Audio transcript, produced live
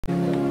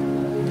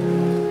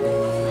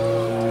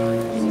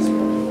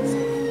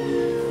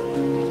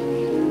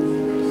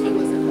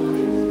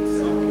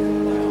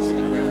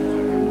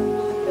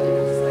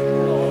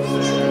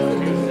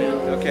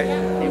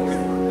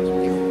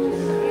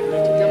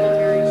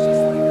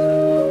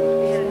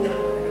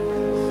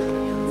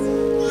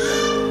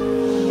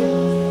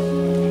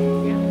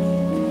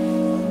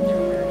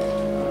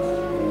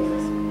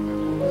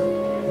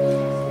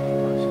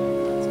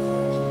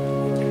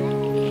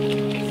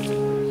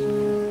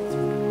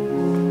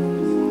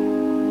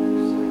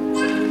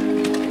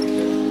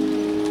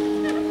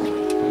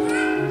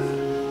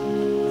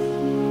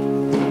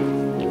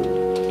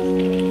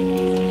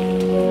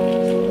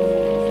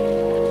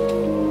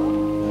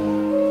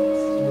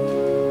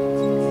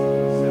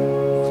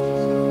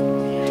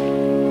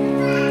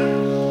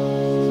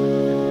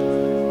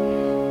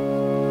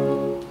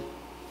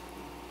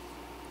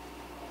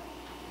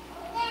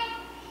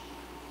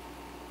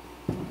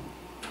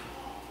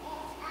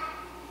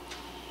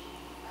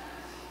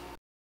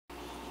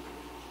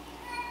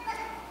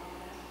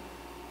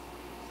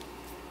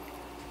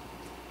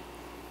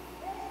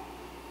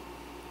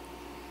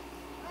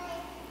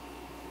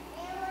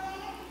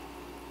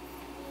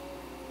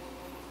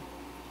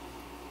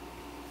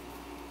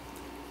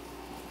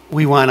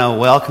We want to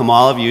welcome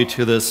all of you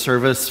to the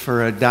service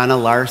for Donna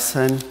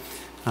Larson.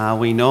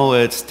 We know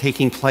it's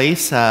taking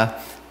place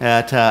at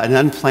an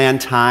unplanned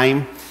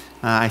time.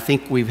 I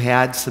think we've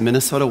had some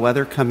Minnesota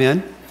weather come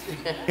in,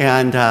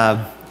 and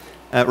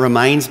it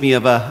reminds me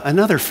of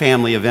another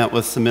family event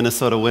with some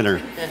Minnesota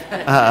winter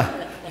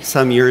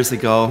some years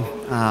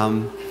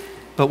ago.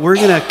 But we're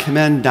going to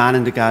commend Donna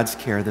into God's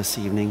care this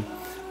evening.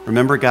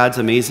 Remember God's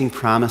amazing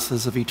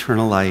promises of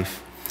eternal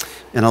life,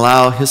 and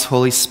allow His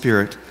Holy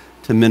Spirit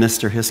to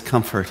minister His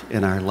comfort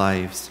in our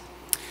lives.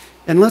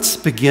 And let's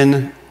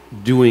begin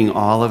doing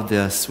all of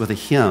this with a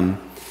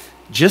hymn,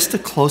 Just a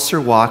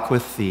Closer Walk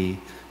with Thee,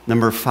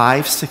 number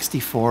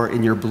 564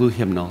 in your blue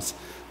hymnals.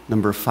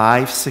 Number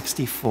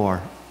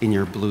 564 in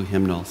your blue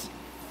hymnals.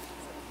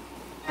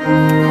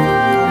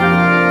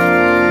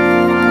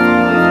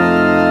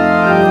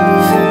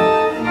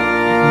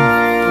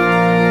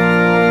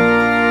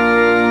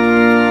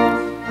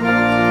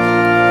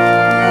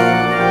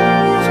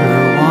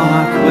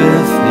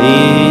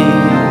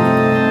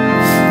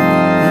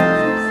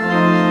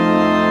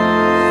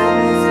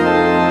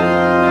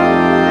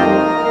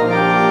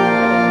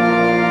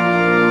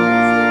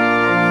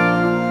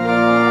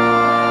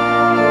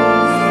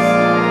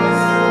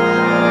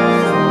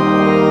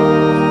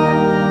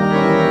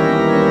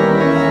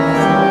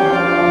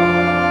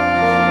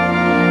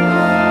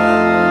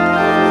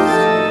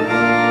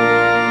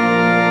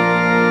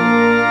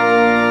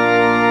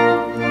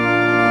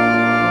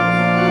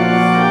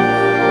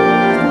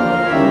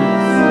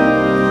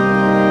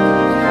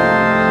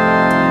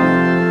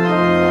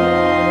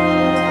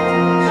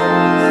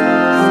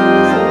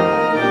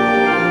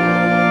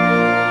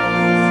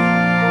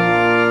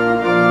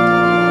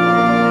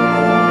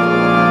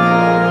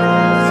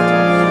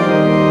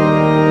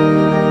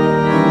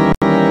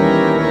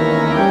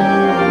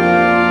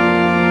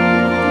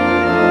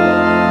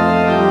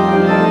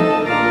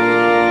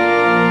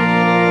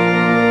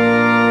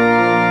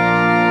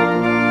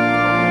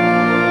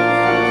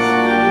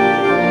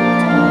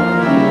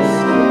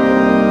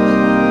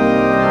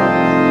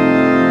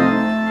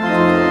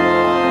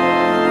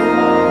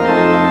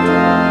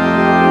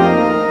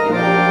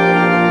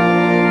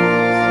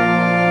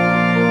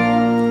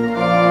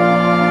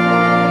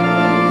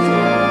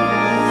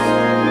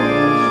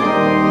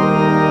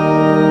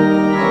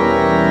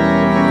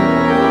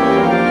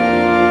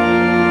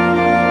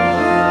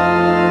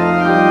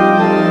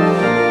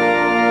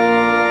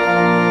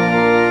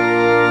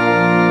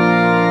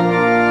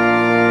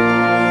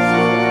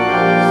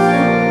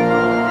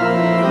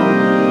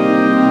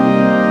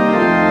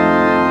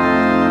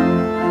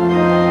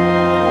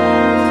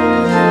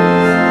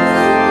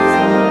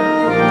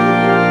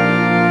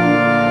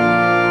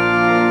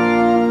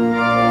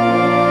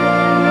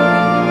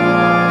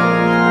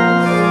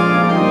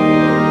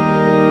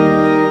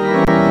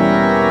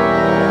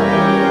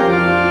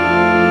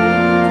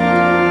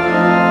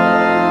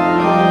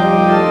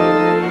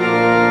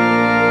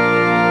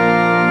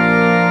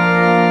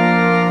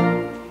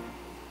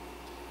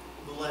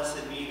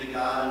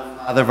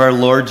 Father of our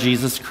Lord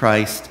Jesus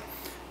Christ,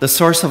 the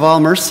source of all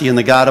mercy and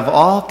the God of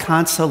all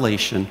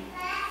consolation.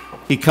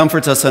 He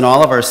comforts us in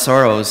all of our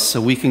sorrows so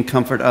we can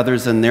comfort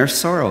others in their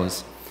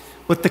sorrows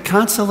with the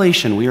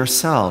consolation we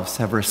ourselves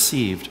have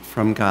received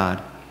from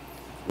God.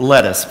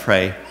 Let us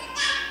pray.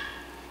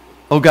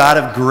 O God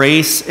of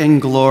grace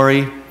and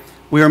glory,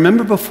 we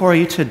remember before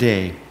you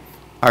today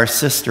our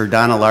sister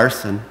Donna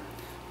Larson.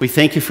 We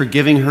thank you for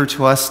giving her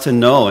to us to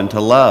know and to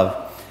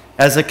love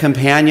as a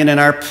companion in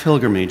our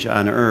pilgrimage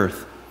on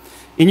earth.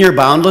 In your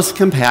boundless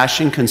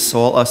compassion,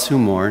 console us who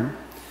mourn.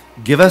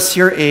 Give us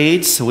your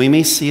aid so we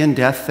may see in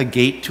death the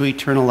gate to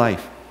eternal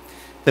life,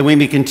 that we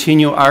may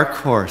continue our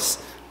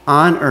course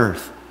on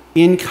earth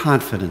in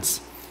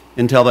confidence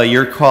until by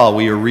your call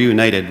we are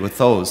reunited with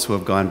those who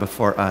have gone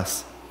before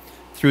us.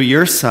 Through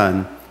your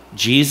Son,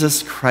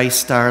 Jesus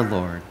Christ our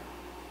Lord.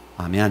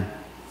 Amen.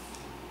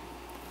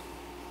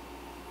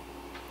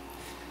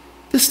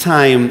 This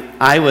time,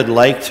 I would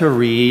like to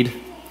read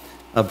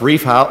a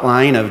brief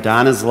outline of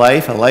Donna's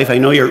life, a life I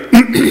know you're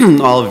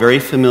all very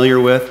familiar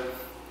with,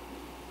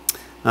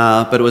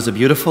 but it was a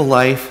beautiful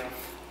life.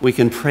 We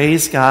can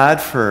praise God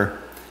for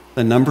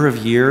the number of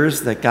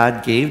years that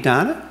God gave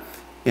Donna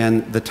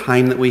and the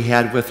time that we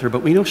had with her,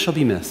 but we know she'll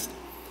be missed.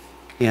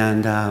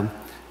 And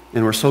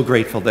we're so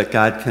grateful that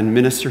God can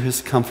minister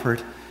His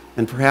comfort,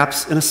 and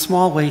perhaps in a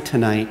small way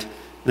tonight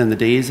and in the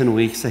days and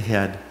weeks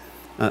ahead,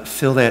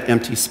 fill that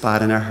empty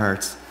spot in our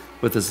hearts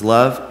with His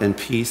love and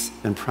peace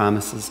and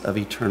promises of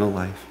eternal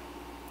life.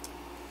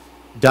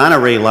 Donna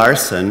Ray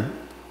Larson,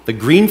 the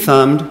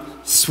green-thumbed,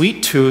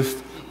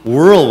 sweet-toothed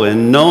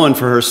whirlwind known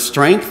for her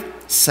strength,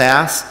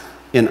 sass,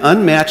 and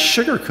unmatched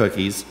sugar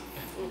cookies,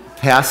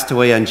 passed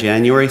away on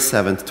January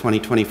 7th,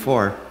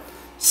 2024,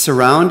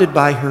 surrounded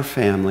by her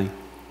family.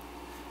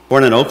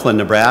 Born in Oakland,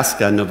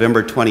 Nebraska on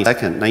November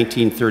 22nd,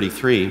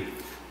 1933,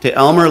 to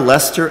Elmer,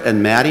 Lester,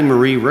 and Maddie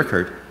Marie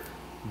Rickard,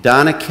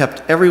 Donna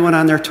kept everyone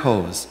on their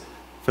toes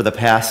for the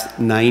past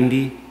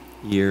 90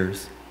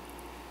 years.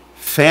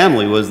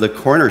 Family was the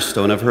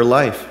cornerstone of her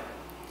life.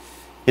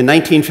 In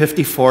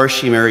 1954,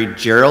 she married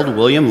Gerald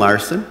William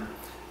Larson,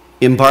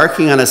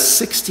 embarking on a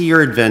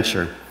 60-year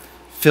adventure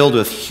filled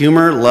with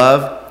humor,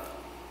 love,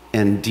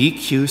 and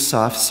DQ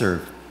soft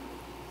serve.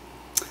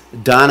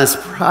 Donna's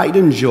pride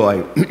and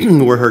joy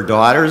were her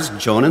daughters,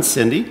 Joan and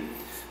Cindy,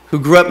 who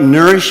grew up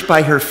nourished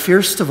by her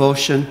fierce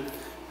devotion,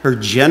 her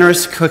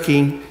generous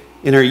cooking,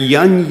 and her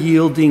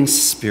unyielding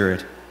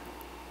spirit.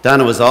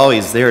 Donna was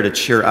always there to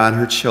cheer on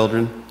her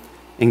children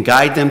and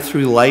guide them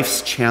through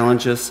life's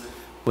challenges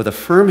with a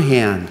firm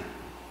hand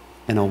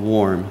and a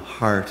warm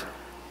heart.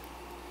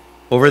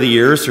 Over the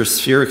years, her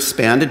sphere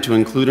expanded to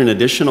include an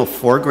additional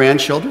 4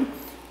 grandchildren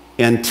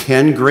and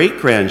 10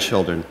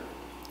 great-grandchildren.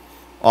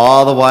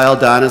 All the while,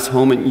 Donna's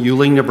home in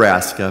Yuling,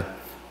 Nebraska,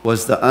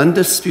 was the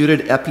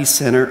undisputed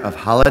epicenter of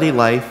holiday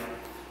life,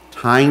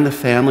 tying the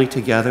family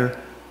together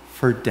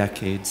for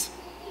decades.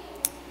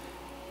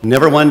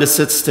 Never one to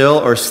sit still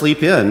or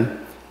sleep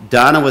in,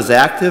 Donna was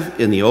active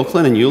in the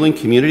Oakland and Yuling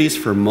communities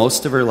for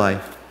most of her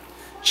life.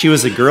 She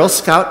was a Girl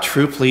Scout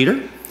troop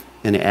leader,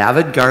 an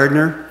avid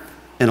gardener,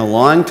 and a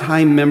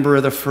longtime member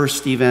of the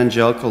First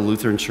Evangelical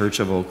Lutheran Church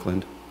of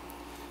Oakland.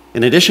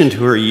 In addition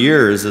to her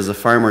years as a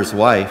farmer's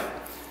wife,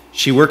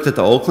 she worked at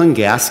the Oakland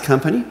Gas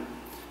Company,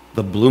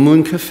 the Blue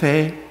Moon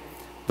Cafe,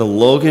 the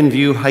Logan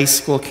View High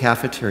School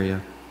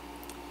cafeteria.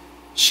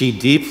 She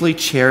deeply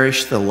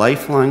cherished the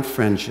lifelong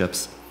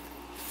friendships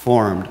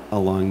formed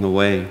along the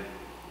way.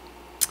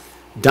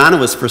 Donna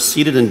was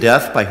preceded in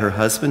death by her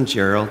husband,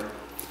 Gerald,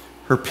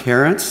 her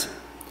parents,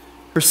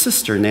 her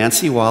sister,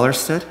 Nancy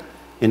Wallerstedt,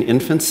 and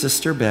infant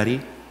sister,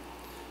 Betty,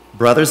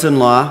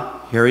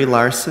 brothers-in-law, Harry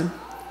Larson,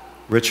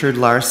 Richard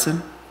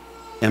Larson,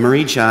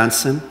 Emery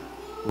Johnson,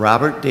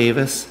 Robert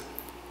Davis,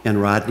 and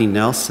Rodney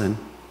Nelson.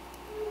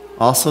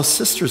 Also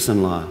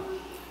sisters-in-law,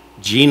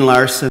 Jean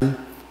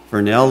Larson,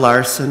 Vernell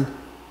Larson,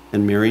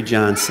 and Mary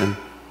Johnson.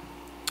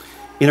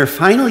 In her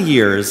final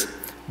years,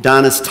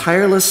 Donna's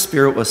tireless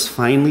spirit was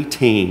finally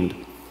tamed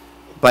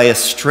by a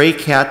stray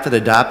cat that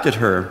adopted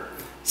her,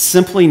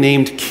 simply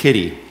named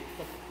Kitty.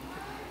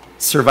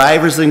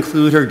 Survivors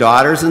include her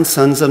daughters and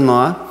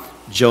sons-in-law,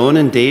 Joan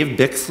and Dave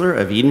Bixler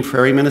of Eden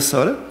Prairie,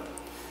 Minnesota,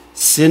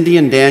 Cindy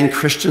and Dan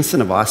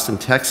Christensen of Austin,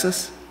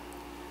 Texas,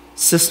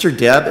 Sister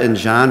Deb and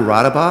John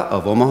Rodabaugh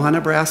of Omaha,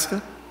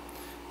 Nebraska,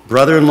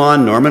 brother-in-law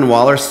Norman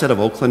Wallerstedt of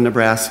Oakland,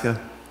 Nebraska,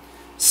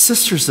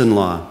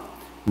 sisters-in-law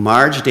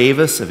Marge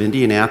Davis of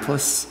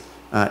Indianapolis,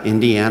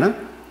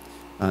 Indiana,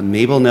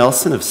 Mabel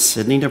Nelson of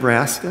Sydney,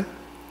 Nebraska,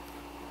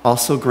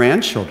 also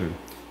grandchildren,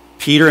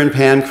 Peter and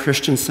Pam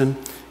Christensen,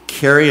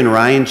 Carrie and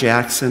Ryan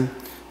Jackson,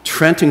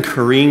 Trent and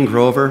Corrine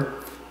Grover,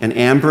 and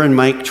Amber and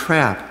Mike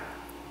Trapp.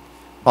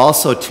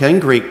 Also 10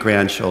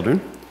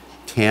 great-grandchildren,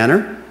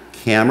 Tanner,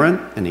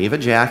 Cameron, and Ava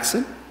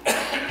Jackson,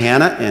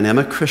 Hannah and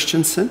Emma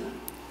Christensen,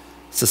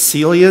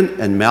 Cecilian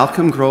and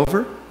Malcolm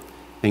Grover,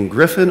 and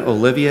Griffin,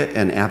 Olivia,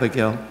 and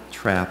Abigail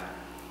Trapp.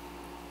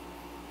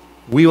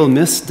 We will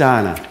miss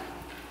Donna,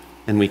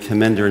 and we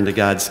commend her into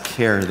God's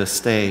care this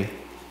day.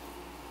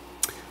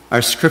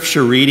 Our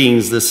scripture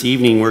readings this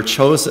evening were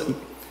chosen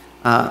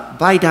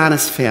by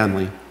Donna's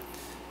family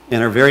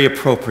and are very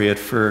appropriate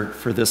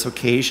for this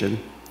occasion.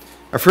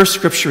 Our first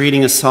scripture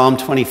reading is Psalm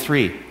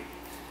 23.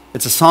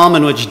 It's a psalm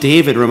in which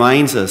David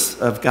reminds us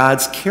of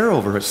God's care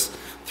over us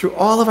through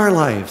all of our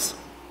lives.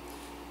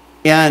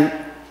 And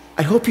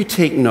I hope you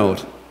take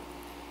note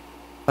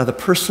of the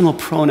personal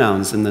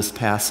pronouns in this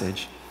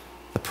passage,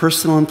 the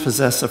personal and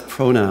possessive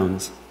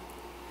pronouns.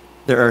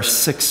 There are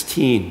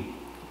 16,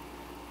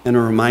 and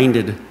we're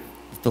reminded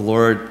that the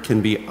Lord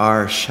can be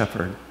our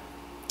shepherd.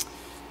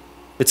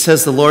 It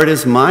says, "The Lord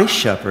is my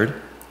shepherd,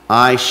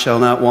 I shall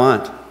not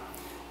want.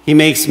 He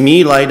makes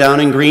me lie down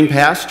in green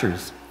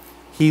pastures.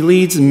 He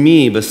leads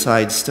me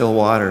beside still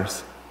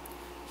waters.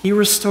 He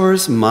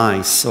restores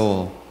my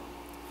soul.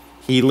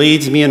 He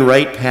leads me in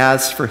right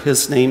paths for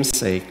his name's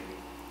sake.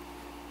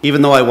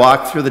 Even though I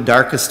walk through the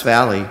darkest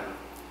valley,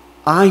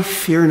 I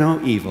fear no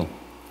evil,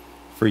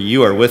 for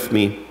you are with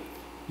me.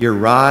 Your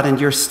rod and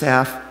your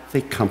staff,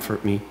 they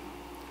comfort me.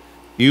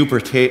 You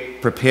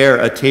prepare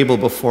a table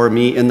before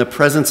me in the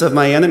presence of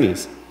my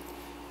enemies.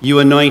 You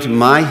anoint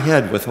my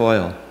head with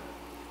oil.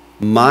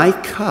 My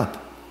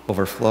cup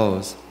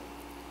overflows.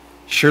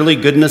 Surely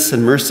goodness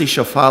and mercy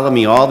shall follow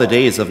me all the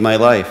days of my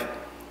life,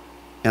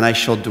 and I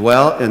shall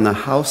dwell in the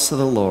house of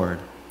the Lord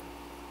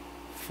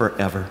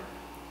forever."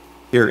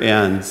 Here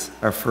ends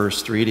our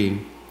first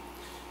reading.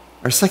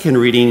 Our second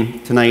reading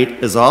tonight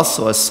is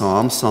also a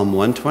psalm, Psalm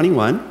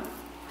 121,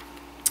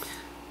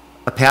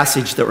 a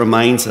passage that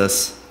reminds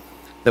us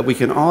that we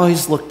can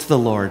always look to the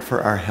Lord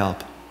for our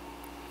help.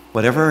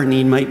 Whatever our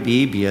need might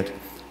be it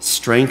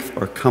strength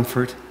or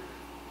comfort,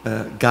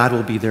 God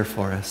will be there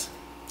for us.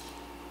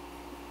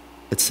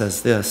 It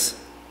says this,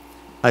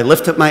 "I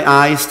lift up my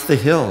eyes to the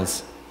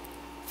hills.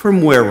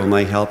 From where will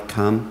my help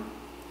come?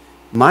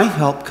 My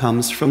help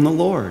comes from the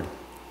Lord,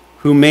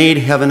 who made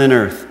heaven and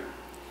earth.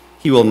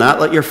 He will not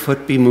let your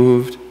foot be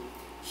moved.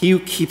 He who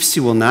keeps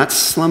you will not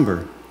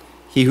slumber.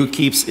 He who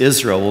keeps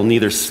Israel will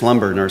neither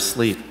slumber nor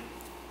sleep.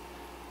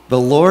 The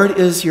Lord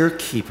is your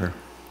keeper.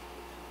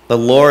 The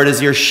Lord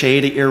is your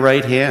shade at your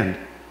right hand.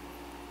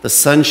 The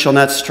sun shall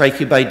not strike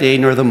you by day,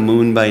 nor the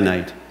moon by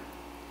night.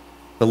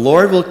 The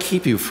Lord will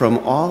keep you from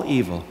all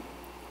evil.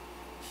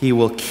 He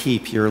will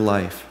keep your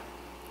life.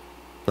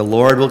 The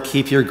Lord will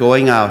keep your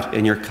going out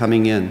and your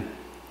coming in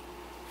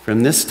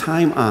from this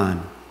time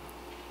on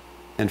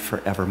and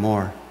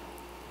forevermore.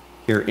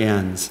 Here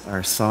ends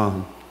our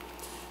song.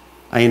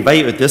 I invite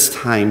you at this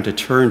time to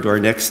turn to our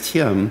next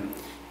hymn.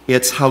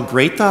 It's How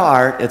Great Thou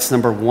Art. It's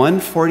number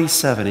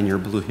 147 in your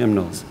blue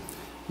hymnals.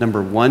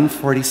 Number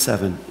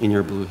 147 in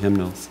your blue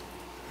hymnals.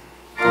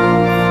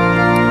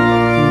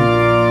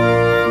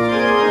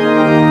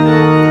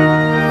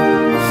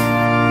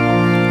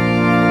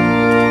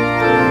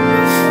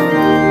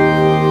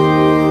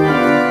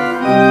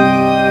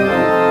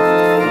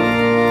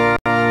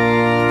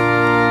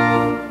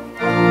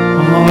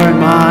 Lord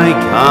my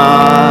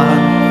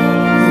God,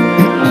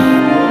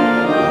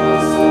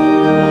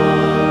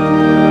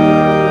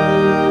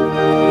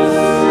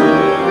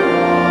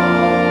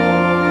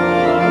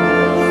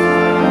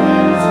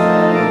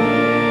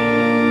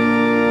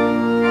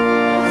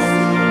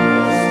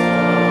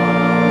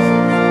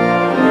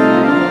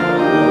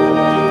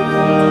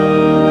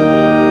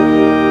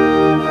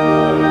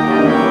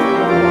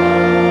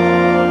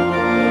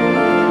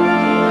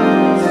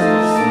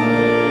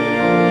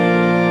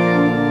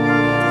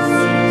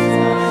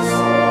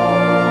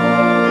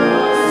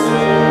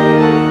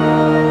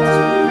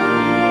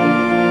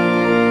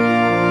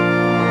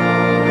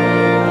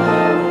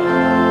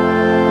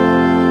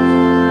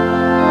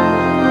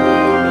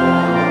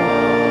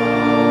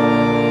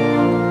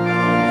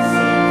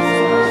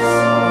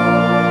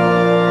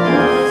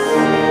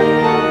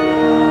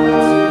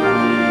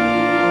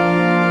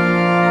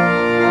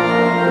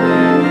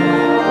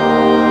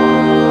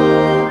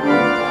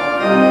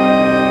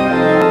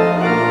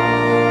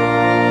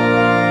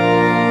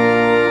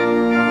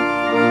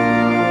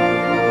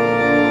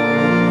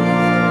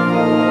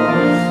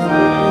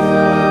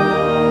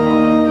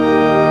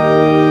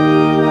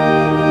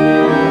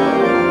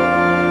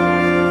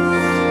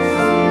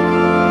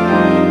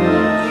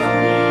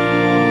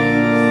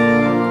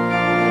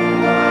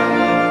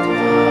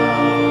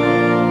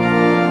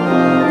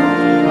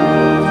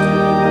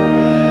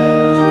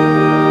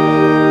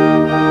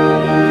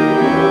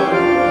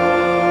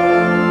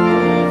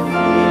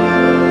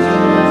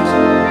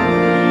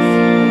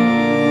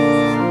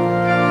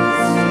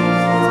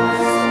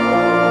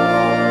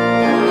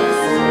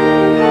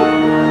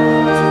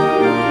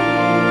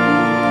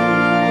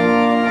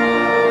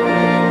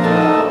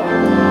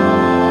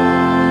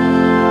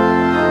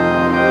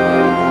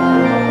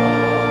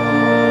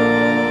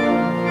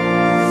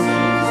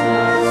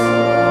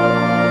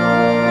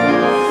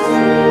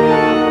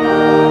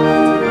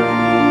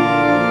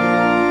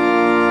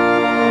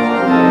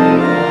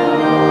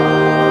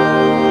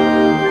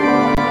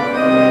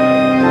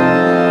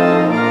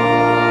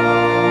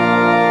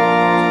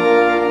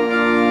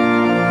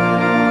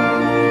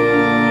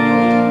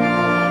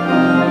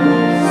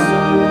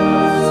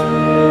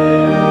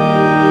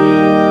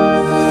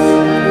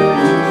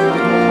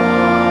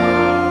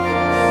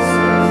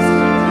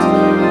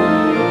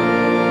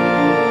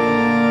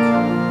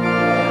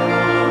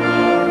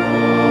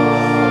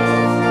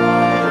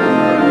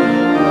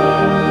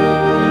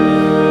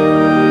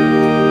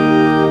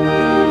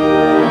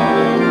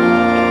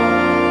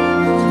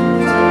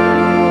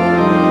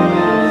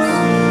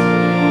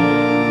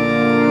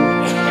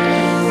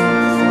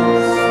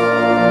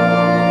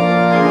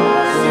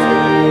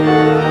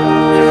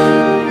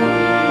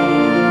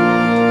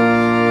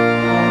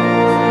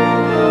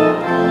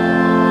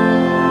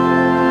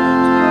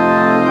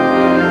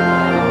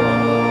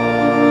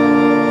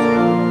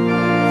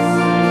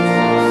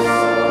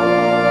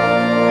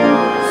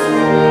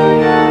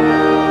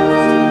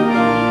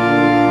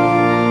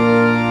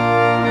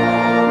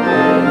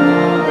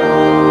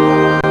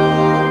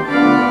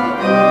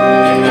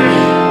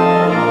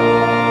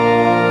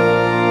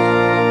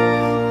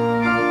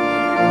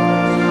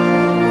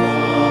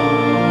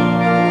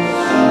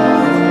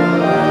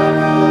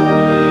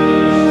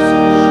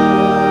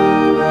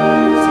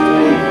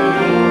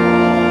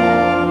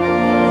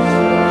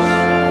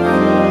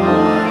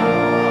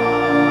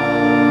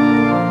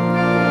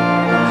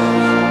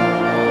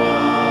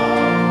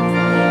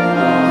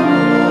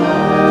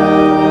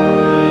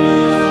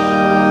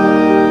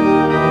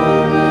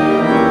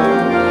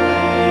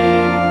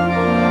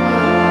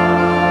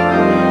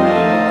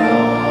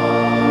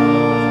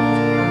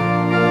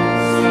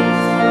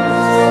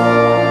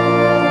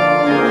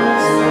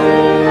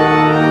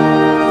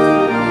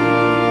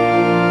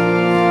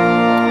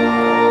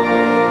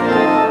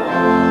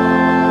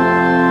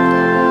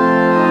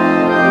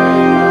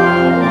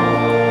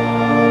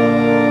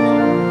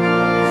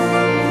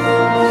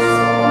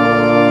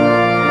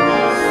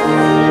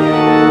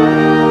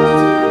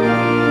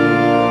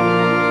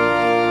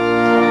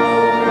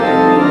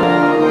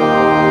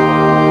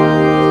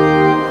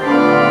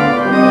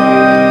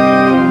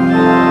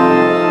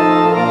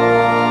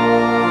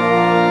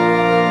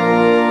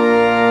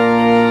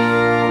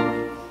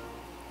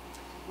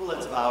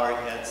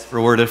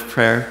 of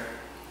prayer.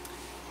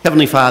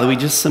 Heavenly Father, we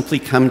just simply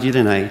come to you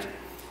tonight,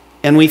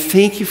 and we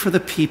thank you for the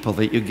people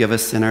that you give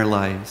us in our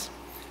lives,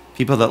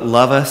 people that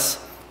love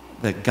us,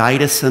 that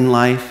guide us in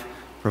life,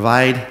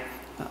 provide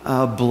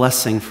a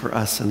blessing for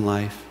us in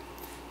life.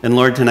 And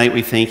Lord, tonight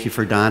we thank you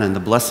for Donna and the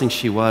blessing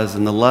she was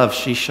and the love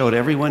she showed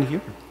everyone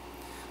here.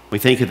 We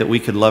thank you that we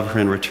could love her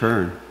in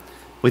return.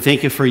 We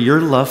thank you for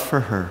your love for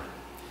her,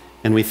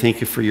 and we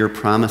thank you for your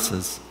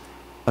promises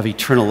of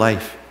eternal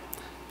life,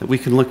 that we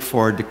can look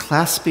forward to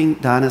clasping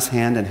Donna's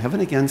hand in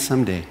heaven again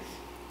someday.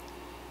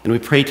 And we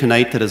pray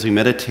tonight that as we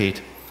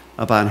meditate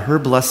upon her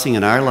blessing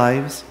in our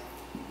lives,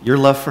 your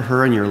love for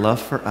her and your love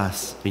for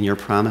us and your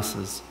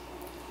promises,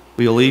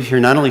 we will leave here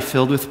not only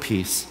filled with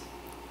peace,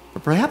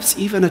 but perhaps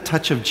even a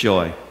touch of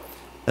joy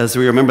as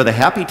we remember the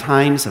happy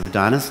times of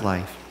Donna's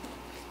life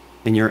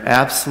and your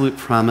absolute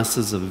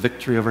promises of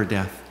victory over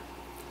death.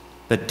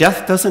 That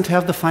death doesn't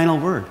have the final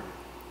word.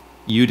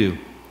 You do.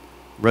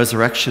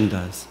 Resurrection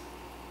does.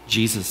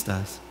 Jesus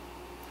does.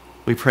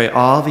 We pray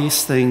all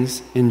these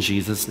things in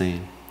Jesus'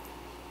 name.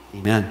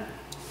 Amen.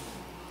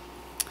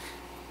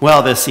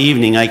 Well, this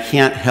evening I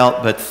can't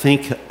help but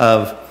think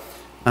of,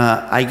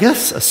 I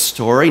guess, a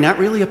story, not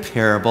really a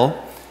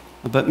parable,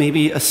 but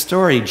maybe a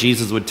story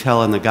Jesus would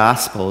tell in the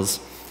Gospels.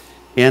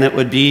 And it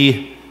would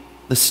be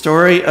the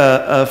story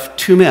of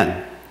two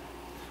men.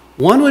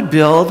 One would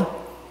build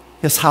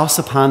his house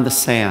upon the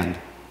sand.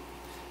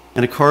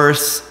 And of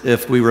course,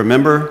 if we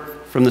remember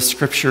from the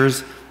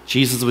scriptures,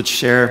 Jesus would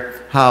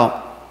share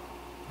how,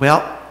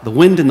 well, the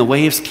wind and the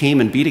waves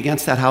came and beat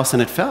against that house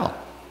and it fell.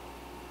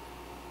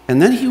 And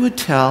then he would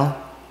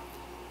tell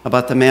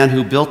about the man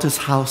who built his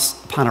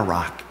house upon a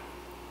rock.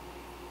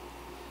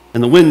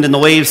 And the wind and the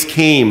waves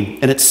came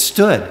and it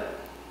stood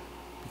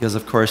because,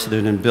 of course, it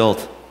had been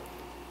built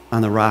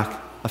on the rock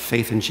of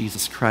faith in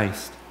Jesus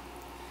Christ.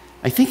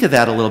 I think of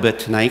that a little bit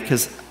tonight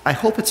because I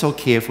hope it's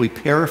okay if we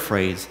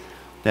paraphrase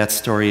that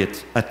story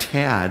a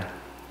tad.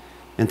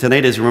 And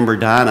tonight, as we remember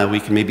Donna, we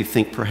can maybe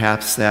think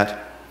perhaps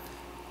that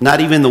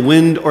not even the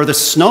wind or the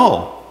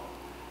snow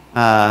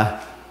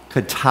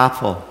could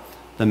topple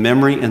the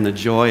memory and the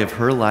joy of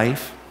her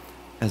life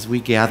as we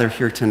gather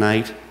here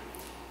tonight.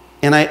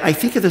 And I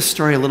think of this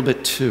story a little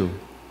bit too,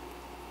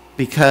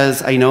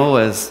 because I know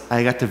as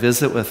I got to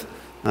visit with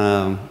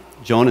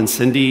Joan and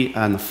Cindy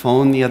on the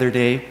phone the other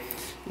day,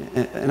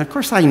 and of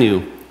course I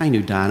knew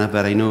Donna,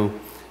 but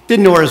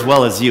didn't know her as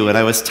well as you, and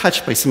I was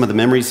touched by some of the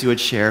memories you would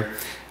share.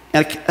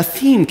 And a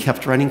theme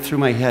kept running through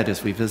my head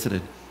as we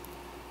visited,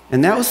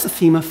 and that was the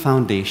theme of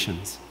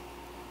foundations.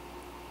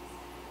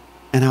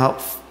 And how,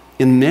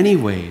 in many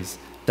ways,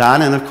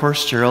 Donna and of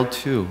course Gerald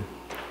too,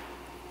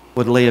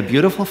 would lay a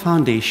beautiful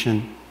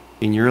foundation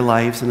in your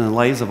lives and in the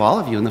lives of all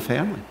of you in the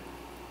family.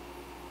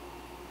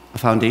 A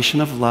foundation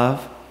of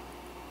love,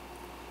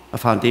 a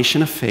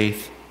foundation of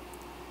faith,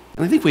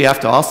 and I think we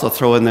have to also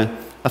throw in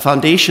a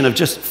foundation of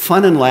just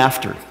fun and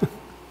laughter.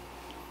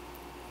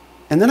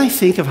 And then I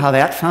think of how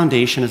that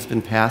foundation has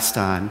been passed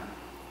on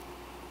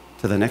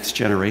to the next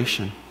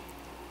generation.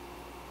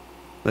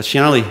 But she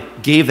not only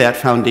gave that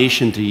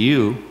foundation to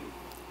you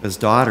as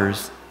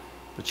daughters,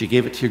 but she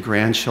gave it to your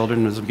grandchildren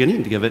and was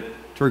beginning to give it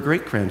to her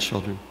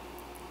great-grandchildren.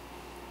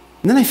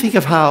 And then I think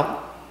of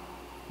how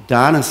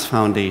Donna's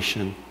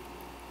foundation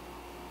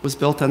was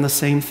built on the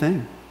same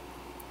thing.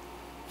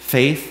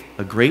 Faith,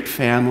 a great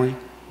family,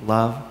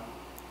 love.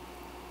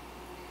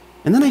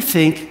 And then I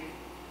think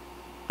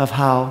of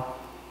how,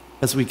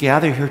 as we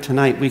gather here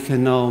tonight, we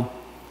can know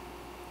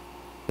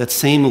that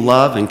same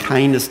love and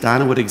kindness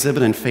Donna would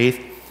exhibit in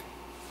faith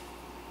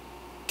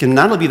can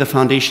not only be the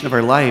foundation of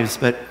our lives,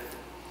 but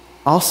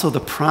also the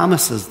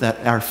promises that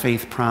our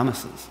faith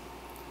promises,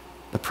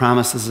 the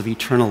promises of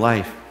eternal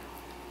life.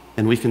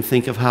 And we can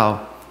think of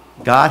how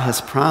God has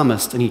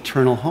promised an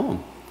eternal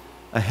home,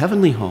 a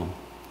heavenly home,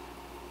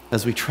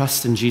 as we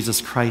trust in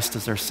Jesus Christ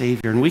as our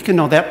Savior. And we can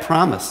know that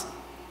promise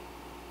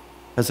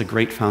as a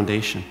great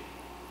foundation.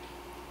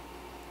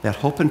 That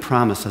hope and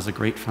promise as a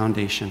great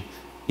foundation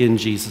in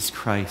Jesus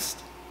Christ.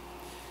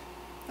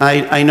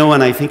 I know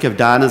when I think of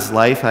Donna's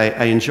life,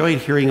 I enjoyed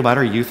hearing about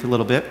her youth a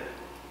little bit.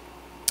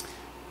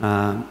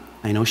 I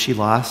know she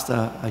lost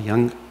a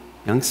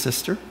young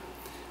sister,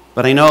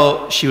 but I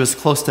know she was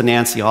close to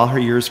Nancy all her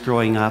years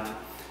growing up.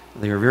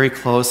 They were very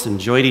close,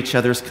 enjoyed each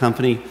other's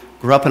company,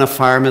 grew up on a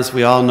farm, as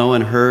we all know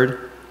and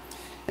heard.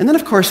 And then,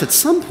 of course, at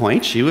some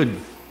point, she would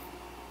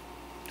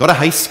go to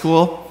high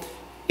school,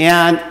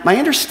 and my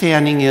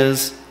understanding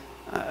is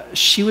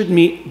she would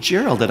meet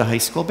Gerald at a high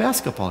school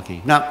basketball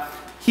game. Now,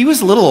 he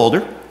was a little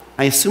older.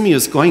 I assume he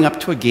was going up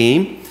to a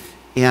game,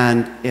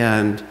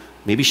 and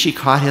maybe she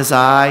caught his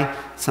eye.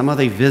 Somehow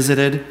they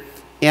visited,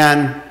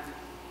 and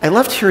I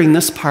loved hearing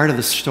this part of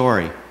the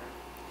story.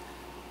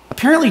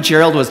 Apparently,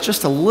 Gerald was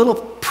just a little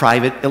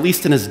private, at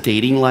least in his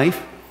dating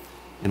life,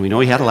 and we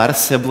know he had a lot of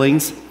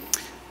siblings,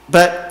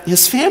 but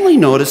his family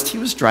noticed he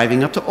was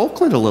driving up to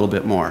Oakland a little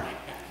bit more.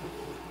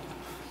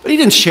 But he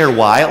didn't share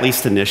why, at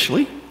least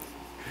initially.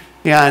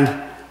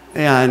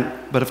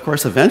 But of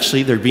course,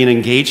 eventually there'd be an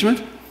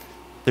engagement,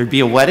 there'd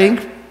be a wedding,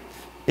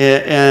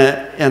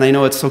 And I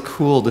know it's so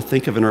cool to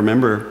think of and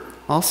remember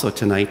also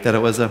tonight that it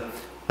was a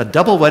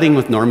double wedding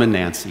with Norm and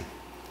Nancy.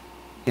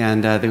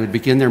 And they would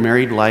begin their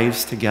married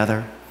lives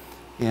together.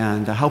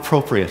 And how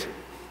appropriate,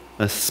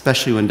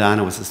 especially when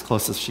Donna was as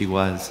close as she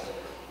was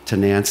to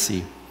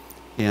Nancy.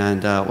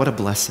 And what a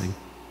blessing.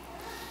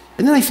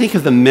 And then I think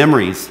of the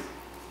memories,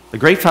 the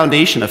great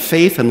foundation of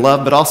faith and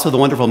love, but also the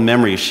wonderful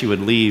memories she would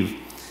leave.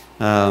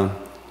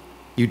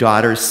 You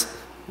daughters,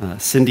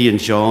 Cindy and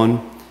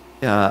Joan,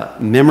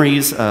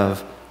 memories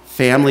of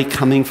family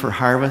coming for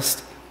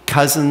harvest,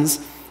 cousins,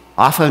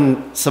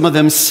 often some of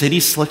them city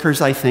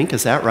slickers, I think,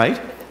 is that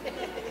right?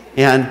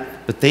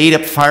 But they ate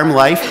up farm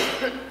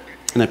life,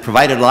 and it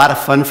provided a lot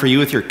of fun for you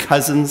with your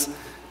cousins.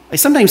 I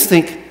sometimes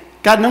think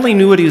God not only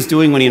knew what he was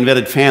doing when he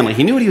invented family,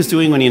 he knew what he was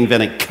doing when he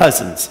invented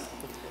cousins.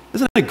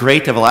 Isn't it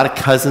great to have a lot of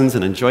cousins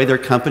and enjoy their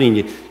company,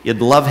 and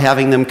you'd love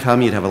having them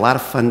come, you'd have a lot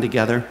of fun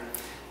together.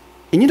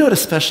 And you know what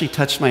especially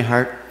touched my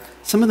heart?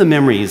 Some of the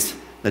memories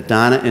that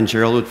Donna and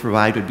Gerald would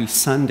provide would be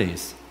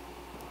Sundays.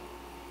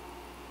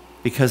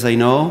 Because I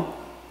know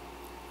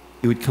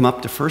you would come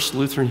up to First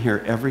Lutheran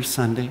here every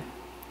Sunday,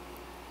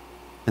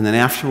 and then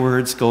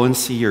afterwards go and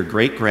see your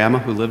great-grandma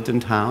who lived in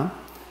town.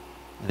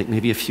 I think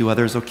maybe a few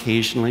others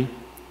occasionally.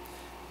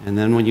 And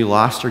then when you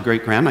lost your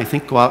great-grandma, I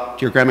think go out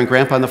to your grandma and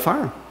grandpa on the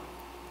farm.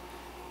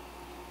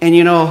 And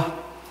you know,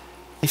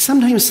 I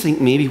sometimes think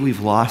maybe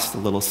we've lost a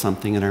little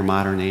something in our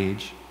modern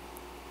age.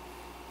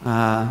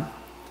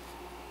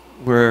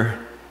 Where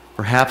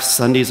perhaps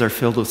Sundays are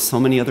filled with so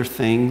many other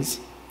things.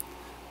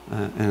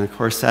 And of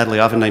course, sadly,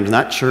 oftentimes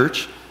not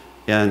church,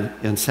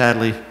 and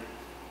sadly,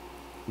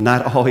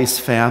 not always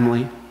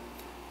family,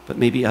 but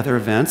maybe other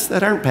events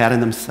that aren't bad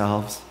in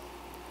themselves.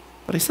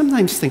 But I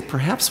sometimes think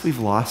perhaps we've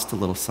lost a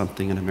little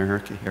something in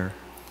America here.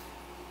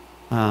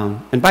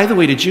 And by the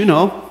way, did you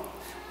know,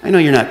 I know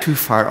you're not too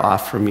far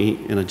off from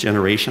me in a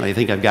generation. I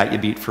think I've got you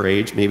beat for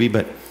age, maybe,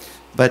 but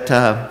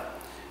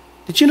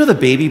did you know the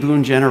baby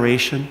boom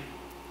generation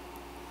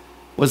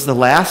was the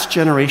last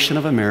generation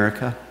of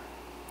America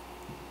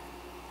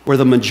where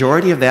the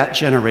majority of that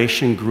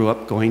generation grew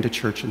up going to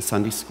church and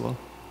Sunday school?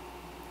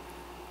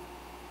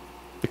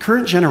 The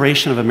current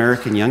generation of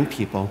American young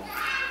people,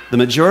 the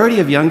majority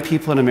of young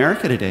people in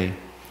America today,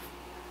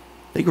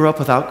 they grew up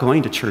without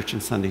going to church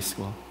and Sunday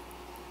school.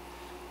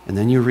 And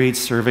then you read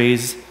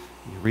surveys,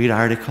 you read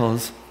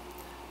articles,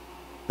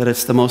 that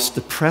it's the most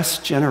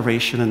depressed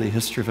generation in the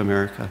history of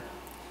America,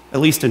 at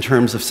least in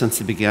terms of since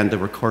they began to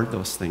record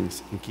those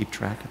things and keep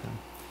track of them.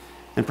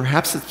 And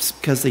perhaps it's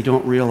because they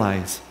don't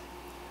realize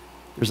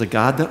there's a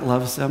God that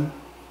loves them,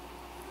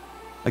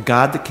 a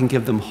God that can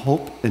give them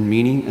hope and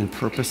meaning and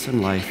purpose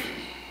in life,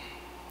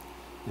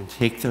 and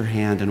take their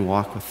hand and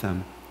walk with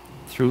them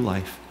through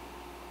life.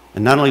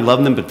 And not only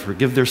love them, but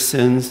forgive their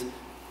sins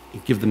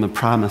and give them a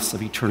promise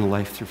of eternal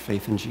life through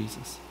faith in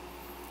Jesus.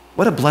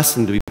 What a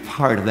blessing to be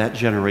part of that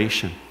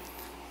generation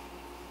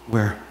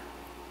where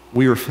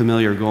we were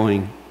familiar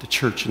going to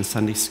church and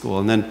Sunday school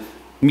and then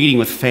meeting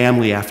with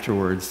family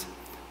afterwards.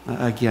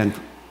 Again,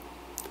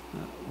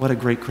 what a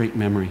great, great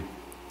memory.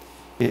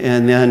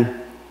 And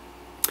then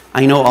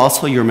I know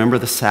also you remember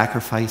the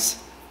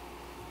sacrifice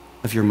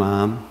of your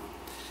mom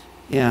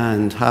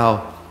and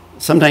how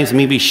sometimes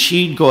maybe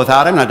she'd go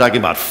without. I'm not talking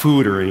about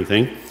food or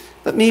anything,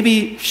 but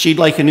maybe she'd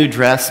like a new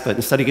dress, but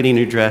instead of getting a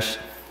new dress,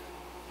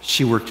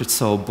 she worked it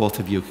so both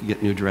of you could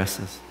get new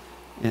dresses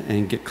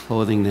and get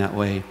clothing that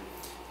way.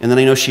 And then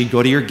I know she'd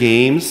go to your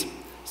games,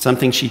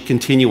 something she'd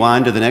continue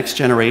on to the next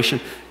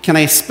generation. Can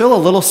I spill a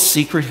little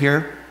secret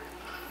here?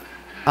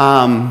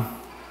 Donna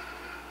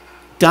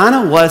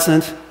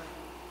wasn't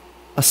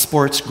a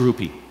sports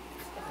groupie.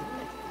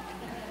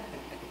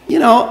 You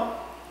know,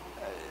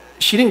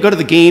 she didn't go to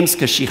the games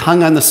because she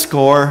hung on the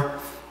score.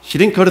 She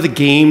didn't go to the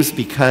games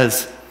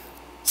because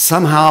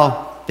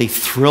somehow they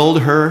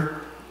thrilled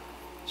her.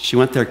 She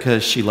went there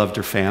because she loved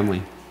her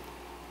family.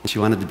 She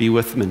wanted to be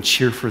with them and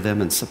cheer for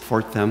them and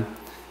support them.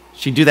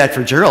 She'd do that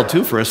for Gerald,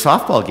 too, for his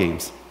softball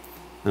games.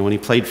 And when he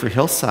played for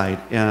Hillside.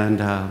 And,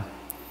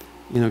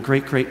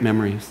 great, great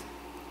memories.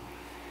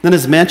 Then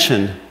as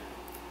mentioned,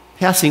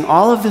 passing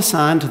all of this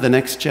on to the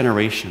next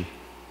generation,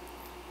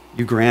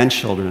 you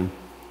grandchildren.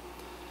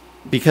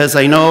 Because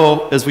I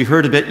know, as we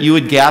heard a bit, you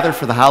would gather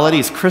for the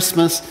holidays,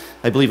 Christmas,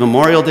 I believe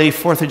Memorial Day,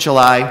 4th of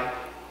July.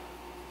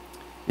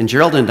 And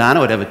Gerald and Donna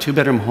would have a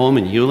 2-bedroom home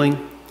in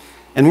Yuling.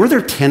 And were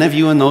there 10 of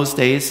you in those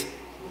days?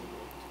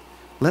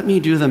 Let me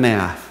do the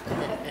math.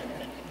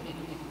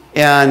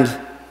 And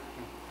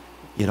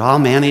you'd all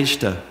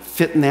managed to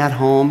fit in that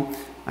home.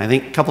 I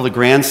think a couple of the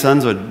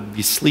grandsons would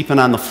be sleeping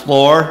on the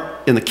floor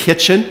in the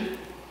kitchen.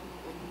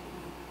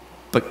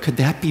 But could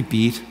that be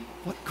beat?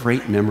 What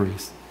great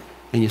memories.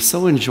 And you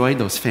so enjoyed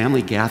those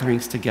family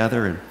gatherings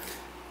together and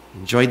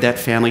enjoyed that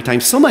family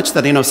time. So much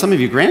that I know some of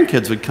your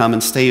grandkids would come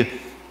and stay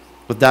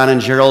with Donna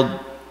and Gerald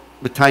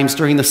at times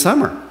during the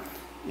summer.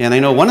 And I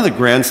know one of the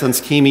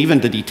grandsons came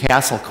even to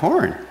detassel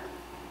corn.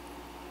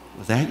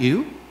 Was that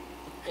you?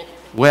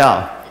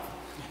 Well,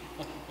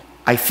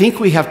 I think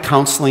we have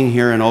counseling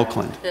here in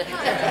Oakland.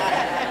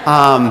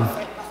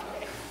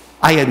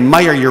 I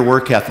admire your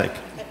work ethic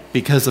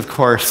because, of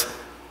course,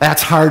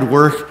 that's hard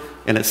work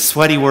and it's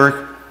sweaty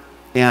work.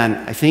 And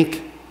I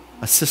think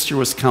a sister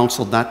was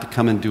counseled not to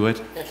come and do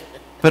it.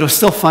 But it was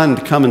still fun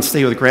to come and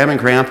stay with Grandma and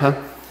Grandpa.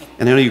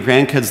 And I know your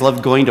grandkids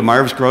love going to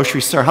Marv's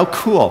grocery store. How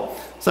cool.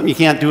 Something you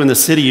can't do in the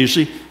city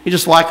usually. You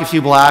just walk a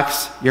few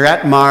blocks, you're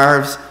at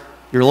Marv's,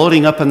 you're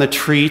loading up on the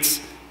treats,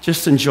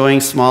 just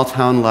enjoying small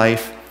town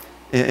life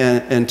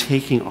and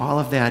taking all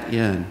of that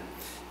in.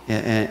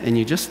 And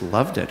you just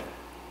loved it.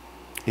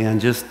 And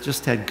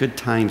just had good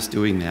times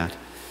doing that.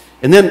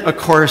 And then, of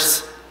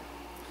course,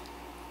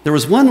 there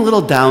was one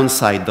little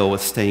downside, though,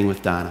 with staying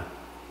with Donna.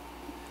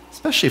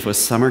 Especially if it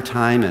was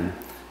summertime and,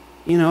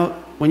 you know,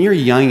 when you're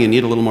young, you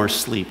need a little more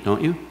sleep,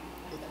 don't you?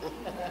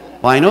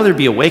 Well, I know there'd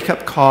be a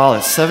wake-up call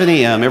at 7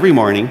 a.m. every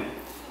morning,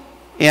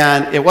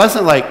 and it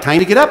wasn't like, time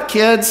to get up,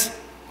 kids,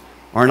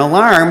 or an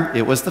alarm.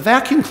 It was the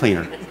vacuum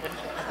cleaner.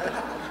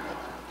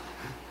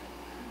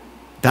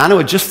 Donna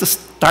would just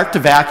start to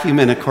vacuum,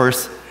 and of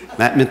course,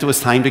 that meant it was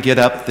time to get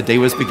up. The day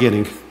was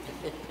beginning.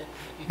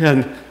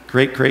 And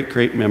great, great,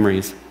 great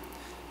memories.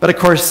 But of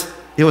course,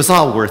 it was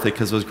all worth it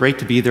because it was great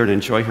to be there and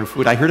enjoy her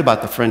food. I heard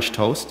about the French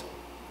toast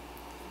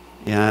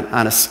and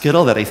on a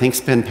skittle that I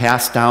think's been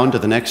passed down to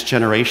the next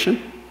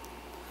generation.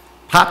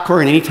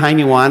 Popcorn anytime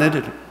you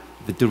wanted.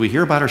 Did we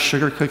hear about her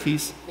sugar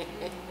cookies?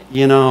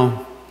 You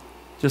know,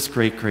 just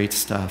great, great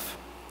stuff.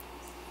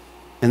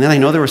 And then I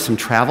know there were some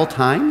travel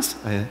times.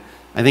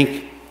 I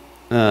think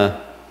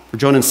for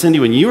Joan and Cindy,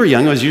 when you were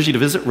young, it was usually to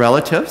visit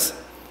relatives,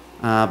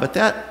 but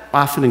that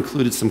often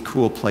included some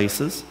cool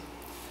places.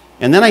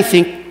 And then I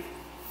think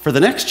for the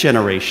next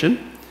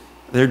generation,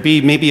 there'd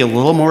be maybe a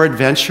little more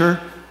adventure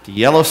to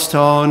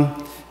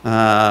Yellowstone,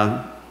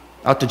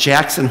 out to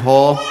Jackson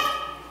Hole,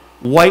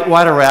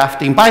 whitewater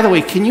rafting. By the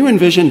way, can you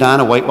envision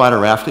Donna whitewater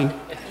rafting?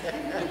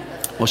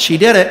 Well, she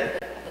did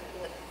it.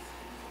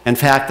 In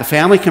fact, the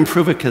family can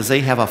prove it because they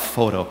have a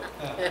photo.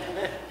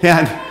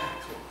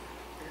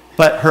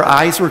 But her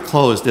eyes were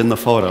closed in the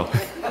photo.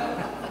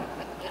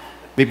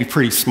 Maybe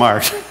pretty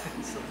smart.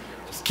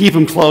 Just keep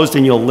them closed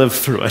and you'll live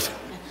through it.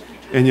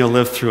 And you'll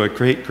live through it.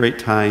 Great, great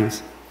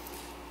times.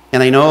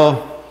 And I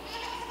know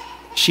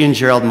she and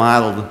Gerald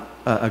modeled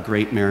a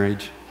great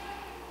marriage.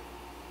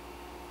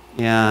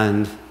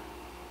 And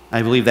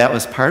I believe that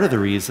was part of the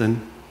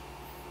reason.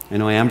 I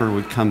know Amber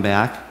would come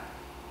back,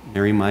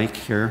 marry Mike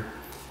here.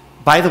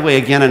 By the way,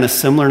 again, on a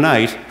similar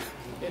night,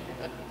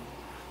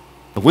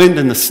 the wind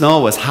and the snow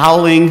was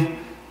howling,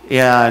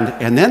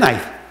 and then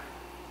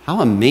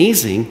how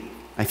amazing,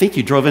 I think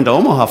you drove into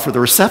Omaha for the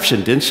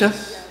reception, didn't you?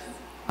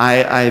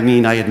 I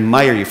mean, I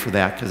admire you for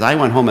that, because I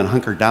went home and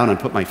hunkered down and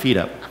put my feet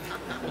up.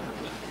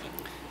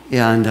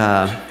 And,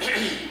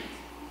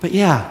 but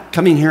yeah,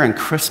 coming here on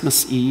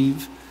Christmas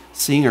Eve,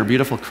 seeing our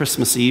beautiful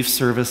Christmas Eve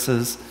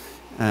services,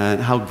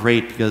 and how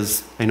great,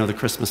 because I know the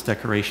Christmas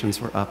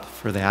decorations were up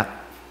for that.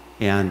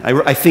 And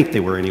I think they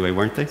were anyway,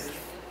 weren't they?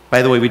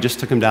 By the way, we just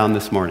took them down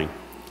this morning.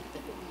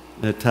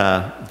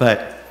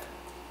 But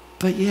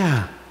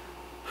yeah,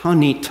 how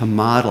neat to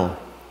model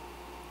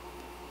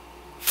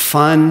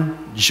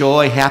fun,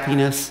 joy,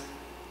 happiness,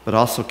 but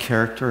also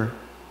character,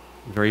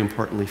 very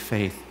importantly,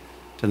 faith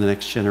to the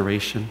next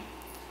generation.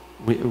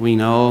 We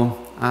know,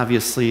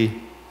 obviously,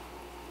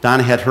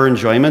 Donna had her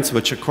enjoyments,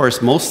 which of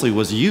course mostly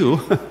was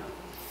you,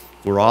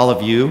 were all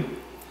of you.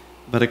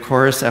 But of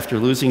course, after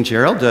losing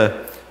Gerald,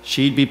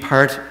 she'd be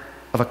part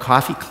of a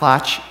coffee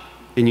clutch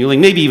in Yuling,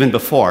 maybe even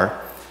before,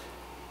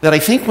 that I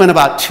think went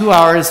about 2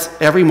 hours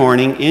every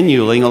morning in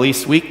Yuling, at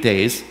least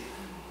weekdays.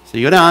 So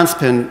you go down,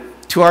 spend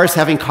 2 hours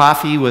having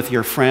coffee with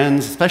your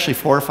friends, especially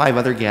 4 or 5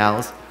 other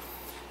gals,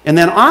 and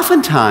then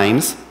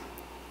oftentimes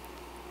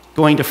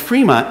going to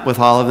Fremont with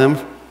all of them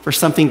for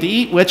something to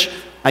eat, which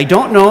I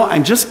don't know,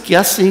 I'm just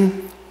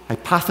guessing,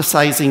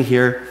 hypothesizing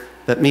here,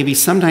 that maybe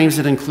sometimes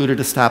it included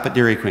a stop at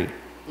Dairy Queen.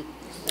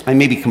 I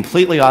may be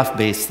completely off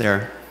base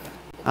there.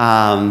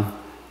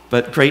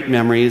 But great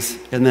memories.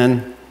 And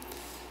then,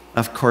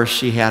 of course,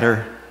 she had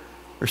her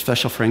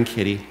special friend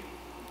Kitty,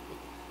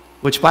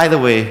 which, by the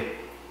way,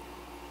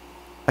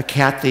 a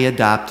cat they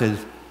adopted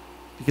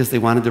because they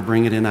wanted to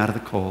bring it in out of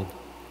the cold.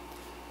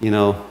 You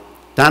know,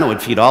 Donna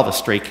would feed all the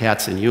stray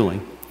cats in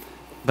Yuling.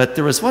 But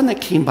there was one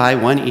that came by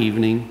one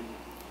evening,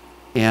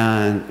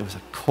 and it was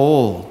a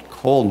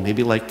cold,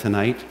 maybe like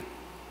tonight.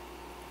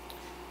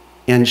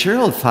 And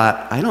Gerald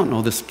thought, I don't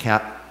know, this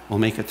cat will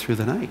make it through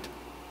the night.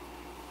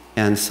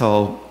 And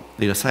so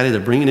they decided to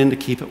bring it in to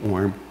keep it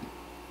warm.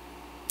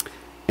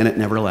 And it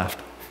never left.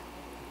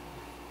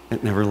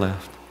 It never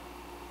left.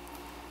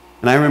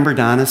 And I remember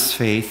Donna's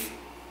faith.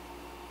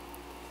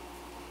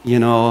 You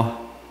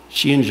know,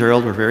 she and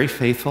Gerald were very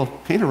faithful,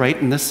 kind of right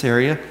in this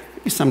area,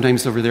 maybe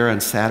sometimes over there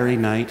on Saturday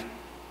night.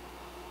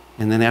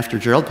 And then after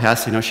Gerald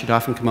passed, you know, she'd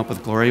often come up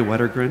with Gloria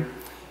Wettergren,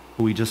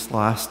 who we just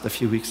lost a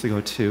few weeks ago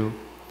too.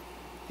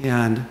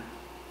 And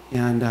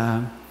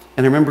I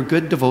remember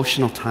good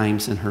devotional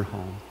times in her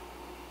home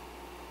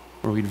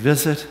where we'd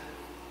visit,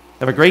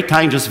 have a great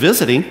time just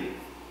visiting.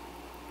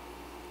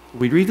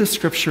 We'd read the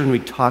scripture and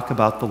we'd talk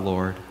about the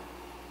Lord.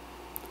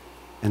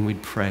 and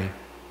we'd pray.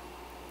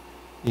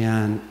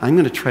 And I'm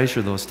going to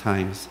treasure those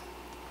times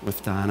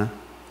with Donna,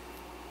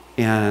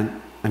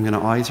 and I'm going to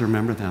always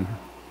remember them.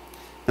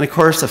 And of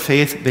course, a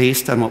faith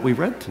based on what we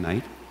read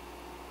tonight,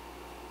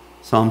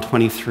 Psalm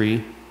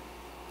 23.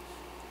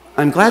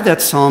 I'm glad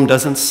that psalm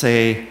doesn't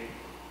say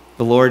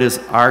the Lord is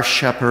our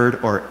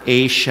shepherd or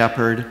a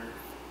shepherd.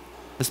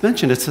 As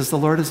mentioned, it says the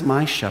Lord is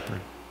my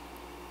shepherd.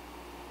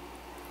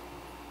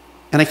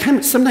 And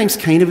I sometimes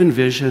kind of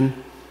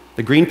envision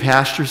the green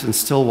pastures and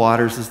still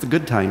waters as the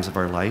good times of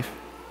our life.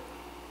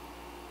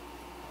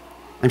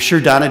 I'm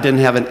sure Donna didn't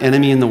have an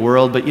enemy in the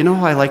world, but you know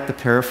how I like the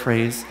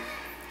paraphrase?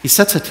 He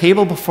sets a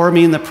table before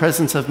me in the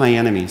presence of my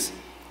enemies.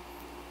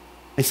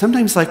 I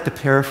sometimes like to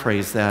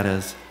paraphrase that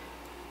as,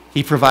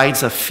 he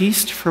provides a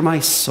feast for my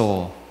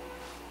soul,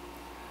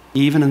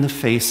 even in the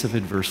face of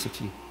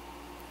adversity.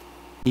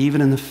 Even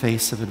in the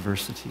face of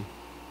adversity.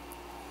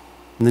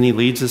 And then he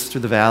leads us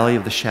through the valley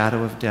of the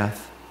shadow of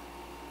death.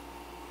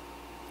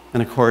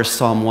 And of course,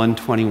 Psalm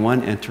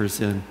 121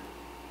 enters in.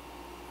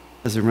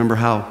 As I remember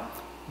how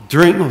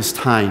during those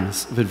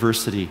times of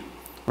adversity,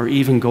 or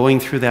even going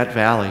through that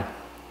valley,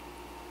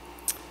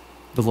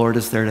 the Lord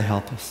is there to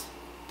help us,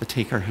 to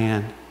take our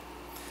hand.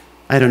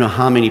 I don't know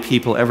how many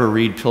people ever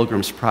read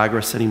Pilgrim's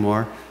Progress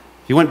anymore.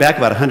 If you went back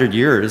about 100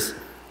 years,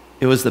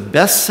 it was the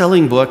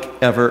best-selling book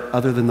ever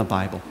other than the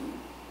Bible.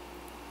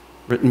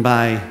 Written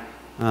by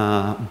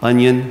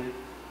Bunyan,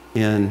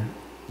 and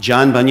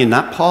John Bunyan,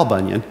 not Paul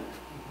Bunyan.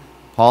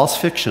 Paul's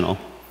fictional.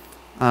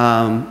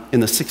 In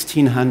the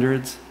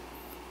 1600s,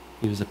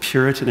 he was a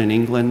Puritan in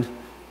England.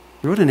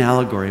 He wrote an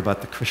allegory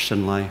about the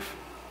Christian life.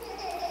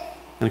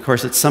 And of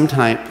course, at some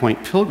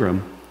point,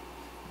 Pilgrim,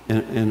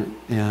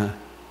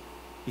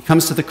 he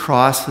comes to the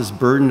cross, his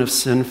burden of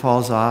sin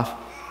falls off.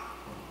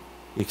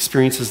 He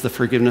experiences the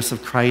forgiveness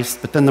of Christ,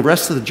 but then the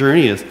rest of the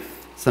journey is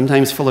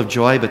sometimes full of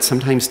joy, but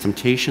sometimes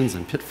temptations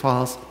and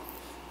pitfalls.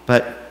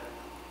 And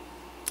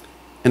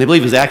I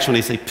believe his action,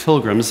 when they say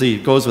pilgrims,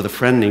 he goes with a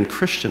friend named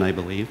Christian, I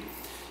believe,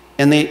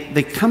 and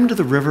they come to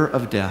the river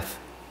of death.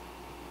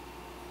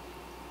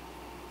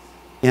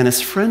 And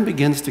his friend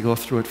begins to go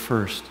through it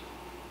first.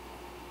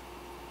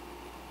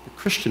 The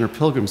Christian or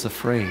pilgrim's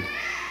afraid.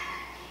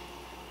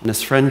 And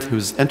his friend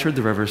who's entered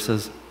the river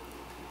says,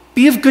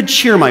 "Be of good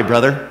cheer, my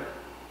brother.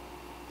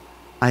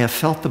 I have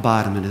felt the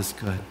bottom, it is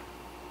good.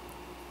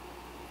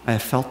 I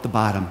have felt the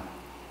bottom,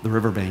 the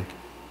riverbank,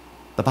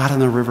 the bottom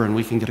of the river, and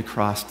we can get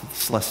across to the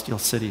celestial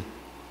city."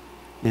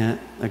 And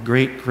a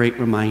great, great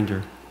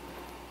reminder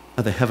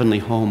of the heavenly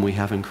home we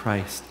have in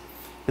Christ.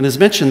 And as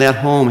mentioned, that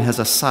home has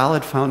a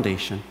solid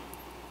foundation,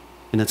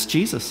 and it's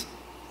Jesus.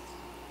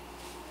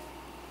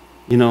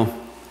 You know,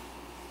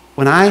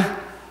 when I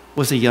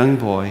was a young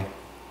boy,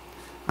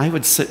 I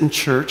would sit in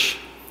church,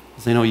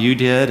 as I know you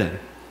did,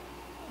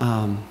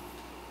 and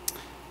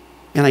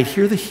I'd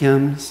hear the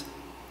hymns,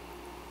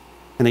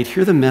 and I'd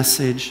hear the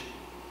message,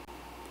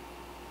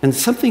 and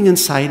something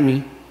inside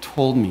me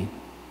told me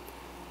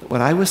that what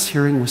I was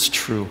hearing was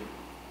true,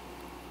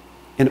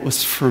 and it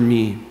was for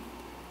me,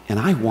 and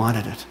I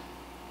wanted it.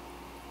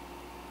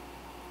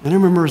 And I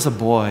remember as a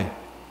boy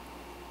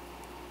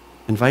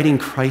inviting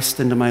Christ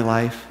into my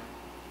life,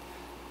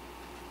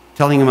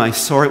 telling him I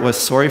was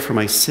sorry for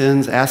my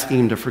sins, asking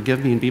him to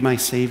forgive me and be my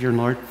Savior and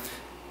Lord,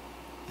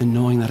 and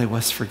knowing that I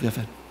was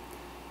forgiven,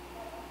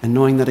 and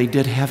knowing that I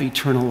did have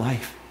eternal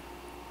life.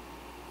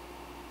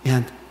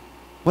 And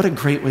what a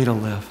great way to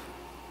live.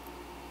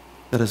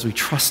 That as we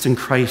trust in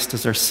Christ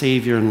as our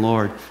Savior and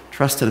Lord,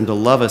 trust in him to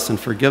love us and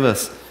forgive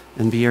us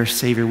and be our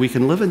Savior, we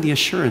can live in the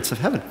assurance of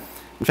heaven.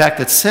 In fact,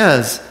 it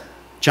says,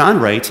 John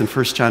writes in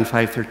 1 John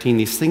 5:13,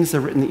 "These things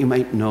are written that you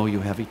might know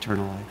you have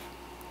eternal life."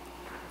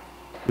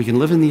 We can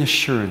live in the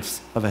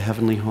assurance of a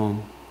heavenly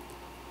home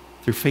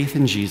through faith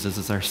in Jesus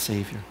as our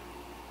Savior.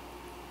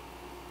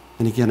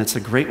 And again, it's a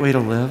great way to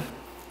live.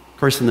 Of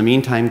course, in the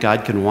meantime,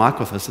 God can walk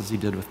with us as he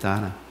did with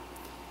Donna,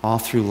 all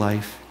through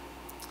life.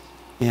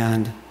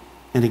 And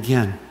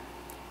again,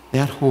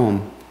 that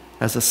home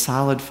has a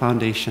solid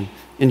foundation.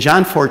 In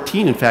John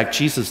 14, in fact,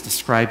 Jesus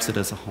describes it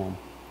as a home.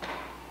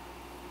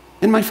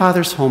 "In my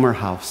Father's home or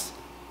house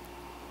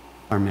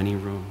are many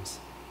rooms.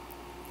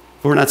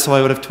 If it were not so,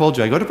 I would have told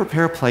you, I go to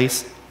prepare a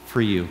place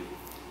for you.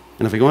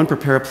 And if I go and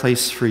prepare a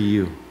place for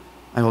you,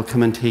 I will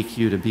come and take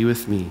you to be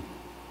with me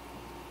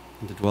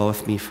and to dwell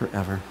with me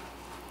forever."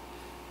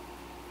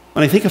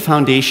 When I think of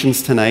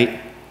foundations tonight,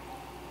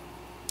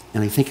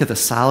 and I think of the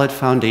solid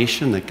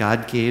foundation that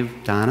God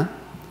gave Donna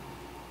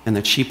and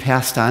that she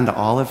passed on to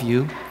all of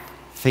you,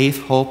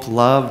 faith, hope,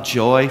 love,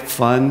 joy,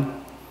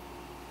 fun,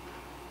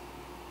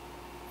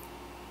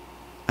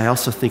 I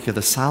also think of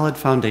the solid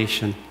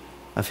foundation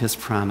of his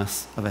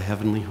promise of a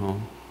heavenly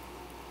home.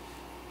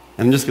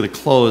 And I'm just going to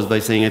close by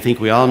saying I think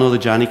we all know the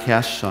Johnny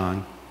Cash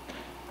song,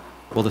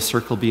 "Will the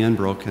Circle Be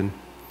Unbroken?"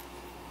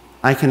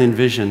 I can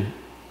envision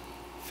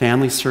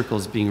family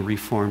circles being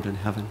reformed in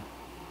heaven.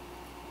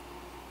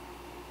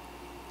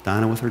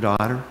 Donna with her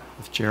daughter,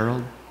 with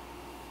Gerald,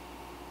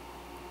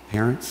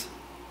 parents.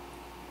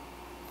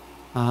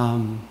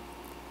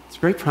 It's a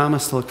great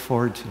promise to look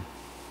forward to.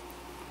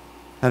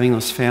 having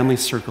those family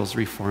circles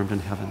reformed in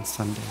heaven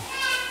someday.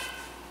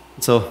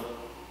 And so,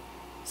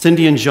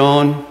 Cindy and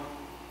Joan,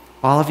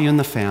 all of you in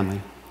the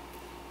family,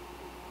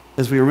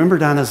 as we remember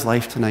Donna's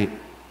life tonight,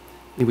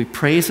 may we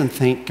praise and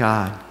thank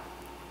God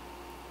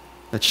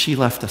that she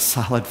left a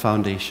solid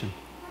foundation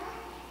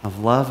of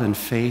love and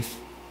faith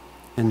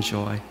and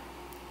joy.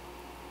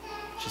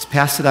 She's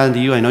passed it on to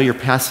you. I know you're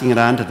passing it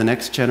on to the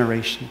next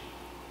generation.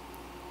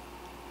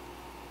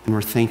 And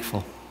we're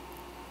thankful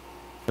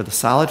for the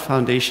solid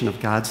foundation of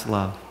God's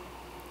love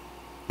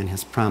and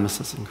his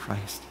promises in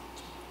Christ.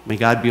 May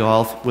God be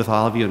with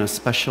all of you in a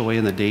special way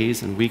in the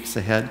days and weeks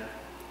ahead.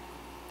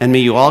 And may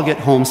you all get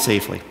home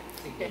safely.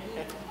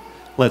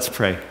 Let's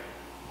pray.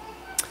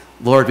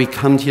 Lord, we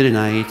come to you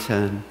tonight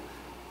and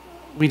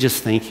we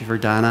just thank you for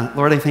Donna.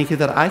 Lord, I thank you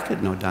that I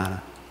could know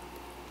Donna.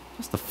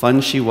 Just the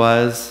fun she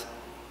was,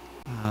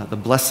 the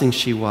blessing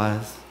she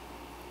was.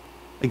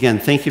 Again,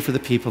 thank you for the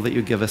people that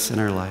you give us in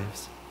our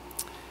lives.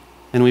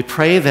 And we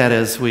pray that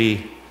as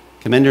we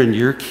commend her into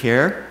your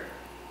care,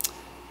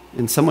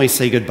 in some ways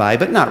say goodbye,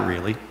 but not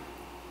really.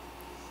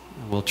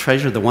 We'll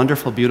treasure the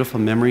wonderful, beautiful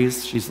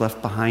memories she's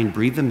left behind,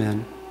 breathe them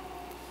in,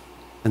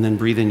 and then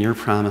breathe in your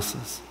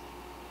promises.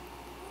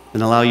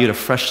 And allow you to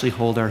freshly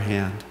hold our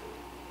hand.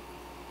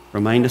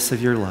 Remind us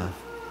of your love,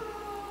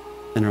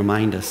 and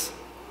remind us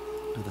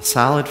of the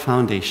solid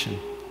foundation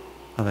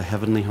of a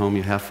heavenly home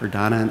you have for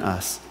Donna and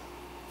us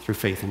through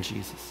faith in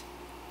Jesus.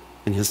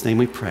 In his name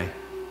we pray.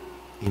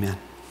 Amen.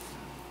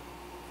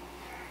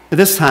 At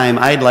this time,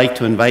 I'd like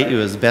to invite you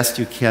as best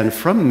you can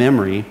from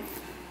memory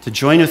to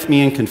join with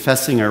me in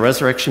confessing our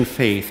resurrection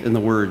faith in the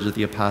words of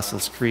the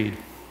Apostles' Creed.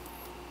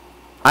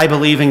 I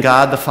believe in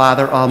God the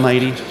Father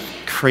Almighty,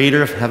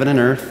 creator of heaven and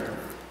earth.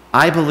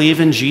 I believe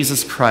in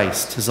Jesus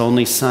Christ, his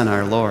only Son,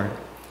 our Lord.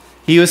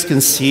 He was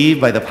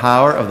conceived by the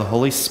power of the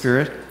Holy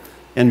Spirit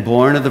and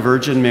born of the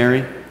Virgin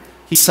Mary.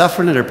 He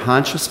suffered under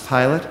Pontius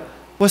Pilate,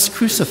 was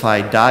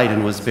crucified, died,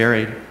 and was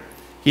buried.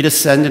 He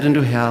descended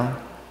into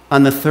hell.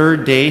 On the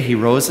third day he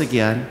rose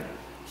again.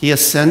 He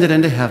ascended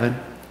into heaven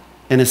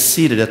and is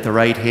seated at the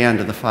right hand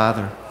of the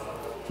Father.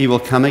 He will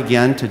come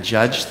again to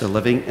judge the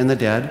living and the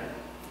dead.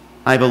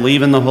 I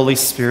believe in the Holy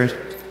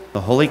Spirit,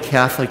 the Holy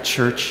Catholic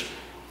Church,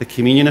 the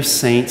communion of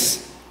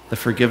saints, the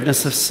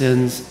forgiveness of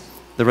sins,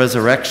 the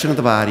resurrection of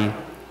the body,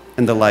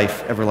 and the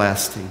life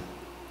everlasting.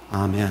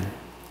 Amen.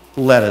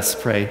 Let us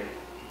pray.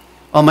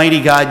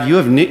 Almighty God, you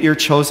have knit your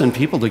chosen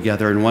people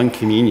together in one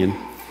communion.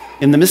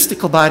 In the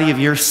mystical body of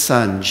your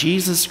Son,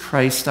 Jesus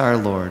Christ our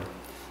Lord,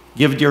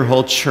 give to your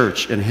whole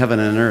church in heaven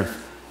and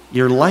earth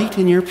your light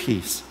and your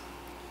peace.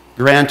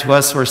 Grant to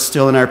us who are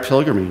still in our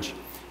pilgrimage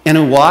and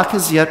who walk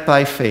as yet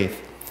by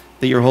faith,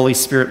 that your Holy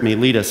Spirit may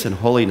lead us in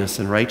holiness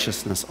and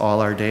righteousness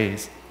all our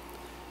days.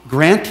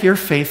 Grant to your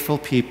faithful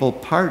people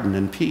pardon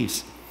and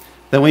peace,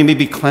 that we may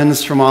be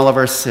cleansed from all of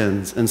our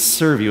sins and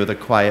serve you with a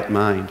quiet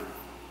mind.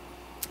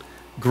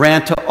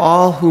 Grant to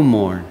all who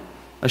mourn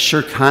a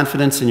sure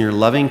confidence in your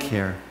loving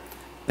care,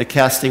 that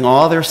casting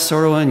all their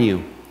sorrow on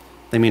you,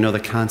 they may know the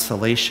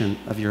consolation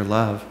of your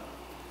love.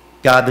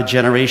 God, the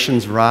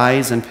generations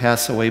rise and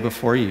pass away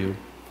before you.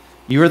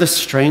 You are the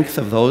strength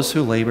of those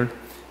who labor.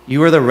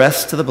 You are the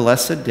rest of the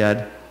blessed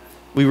dead.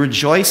 We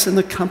rejoice in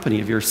the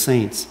company of your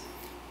saints.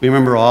 We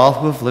remember all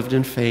who have lived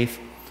in faith,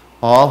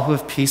 all who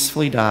have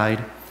peacefully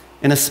died,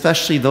 and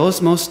especially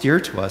those most dear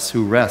to us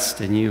who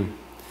rest in you.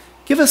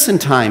 Give us in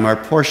time our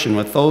portion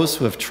with those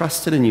who have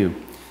trusted in you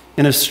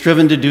and have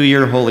striven to do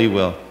your holy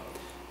will.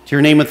 To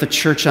your name with the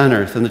church on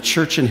earth and the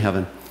church in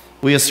heaven,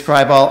 we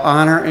ascribe all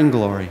honor and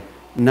glory,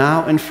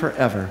 now and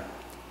forever.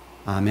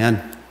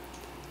 Amen.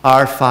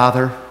 Our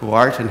Father, who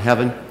art in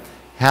heaven,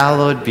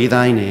 hallowed be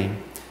thy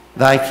name.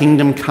 Thy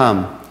kingdom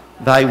come,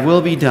 thy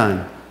will be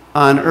done,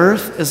 on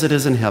earth as it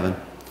is in heaven.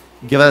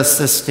 Give us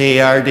this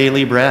day our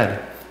daily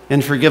bread,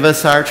 and forgive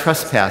us our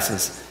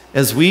trespasses,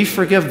 as we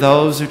forgive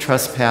those who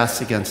trespass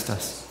against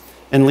us.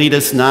 And lead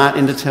us not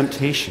into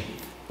temptation,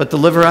 but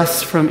deliver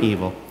us from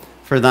evil.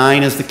 For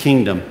thine is the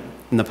kingdom,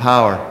 and the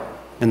power,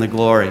 and the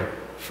glory,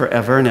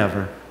 forever and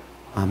ever.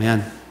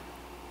 Amen.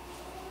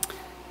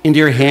 Into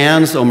your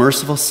hands, O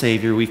merciful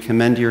Savior, we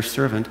commend your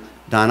servant,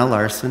 Donna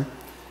Larson.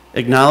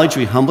 Acknowledge,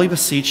 we humbly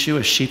beseech you,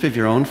 a sheep of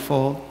your own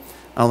fold,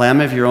 a lamb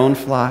of your own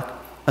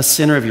flock, a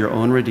sinner of your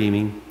own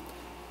redeeming.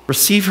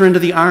 Receive her into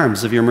the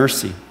arms of your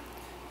mercy,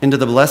 into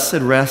the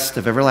blessed rest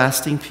of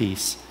everlasting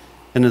peace,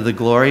 and into the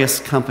glorious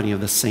company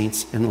of the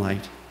saints in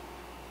light.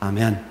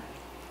 Amen.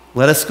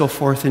 Let us go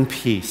forth in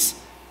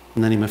peace,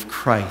 in the name of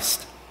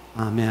Christ.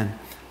 Amen.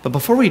 But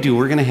before we do,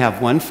 we're going to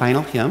have one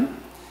final hymn.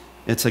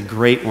 It's a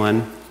great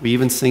one. We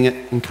even sing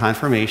it in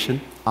confirmation,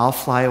 I'll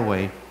Fly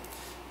Away.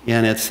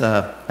 And it's,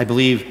 I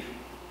believe,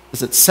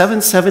 is it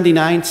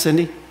 779,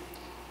 Cindy?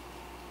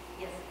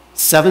 Yes.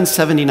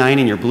 779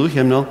 in your blue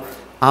hymnal,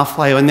 I'll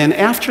Fly Away. And then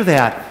after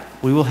that,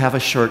 we will have a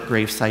short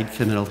graveside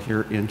committal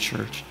here in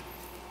church.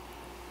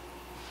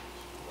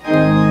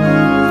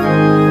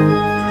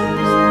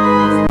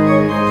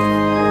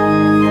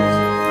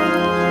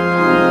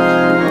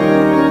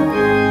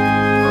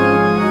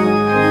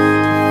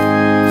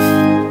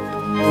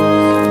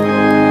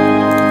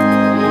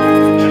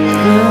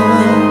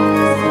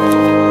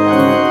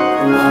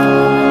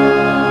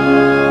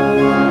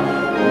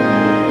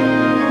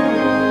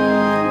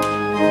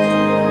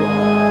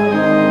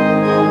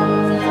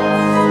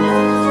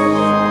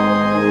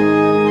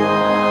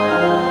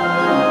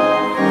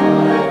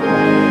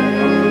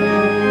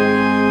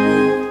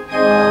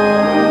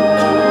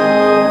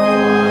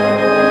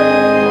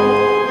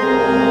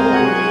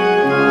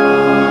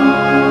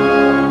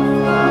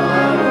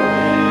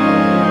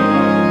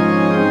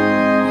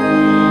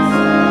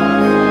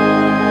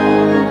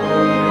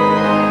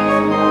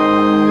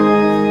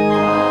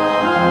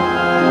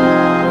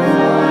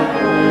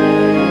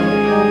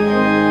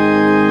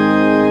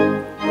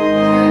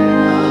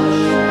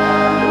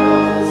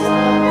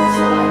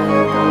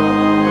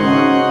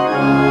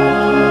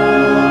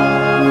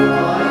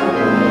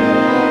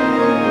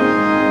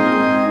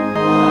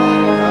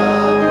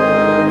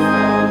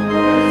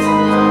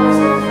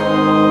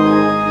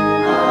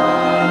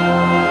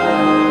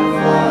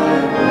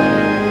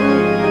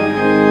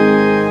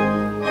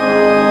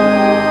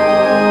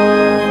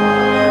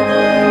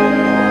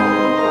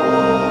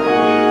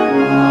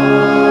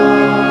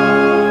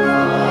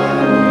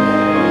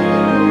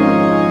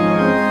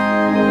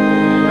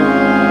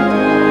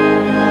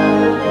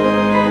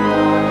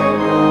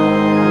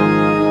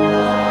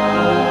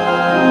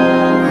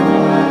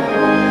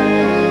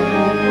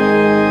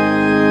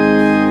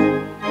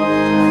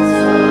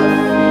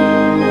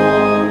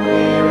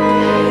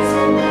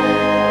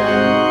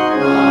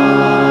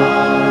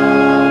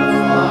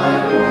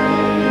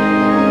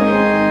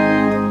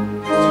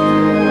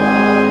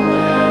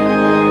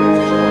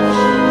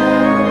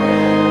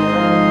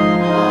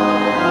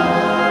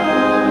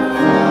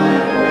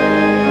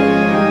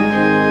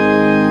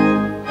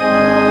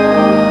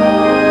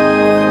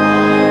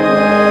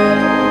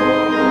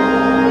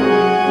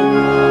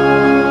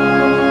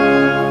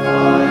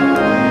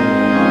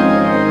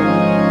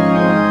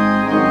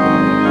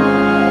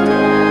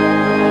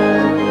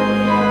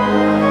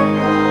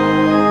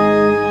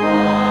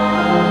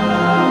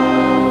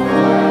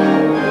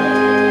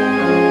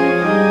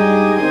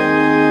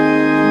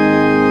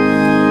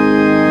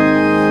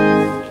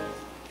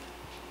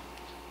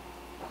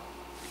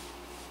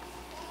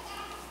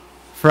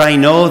 I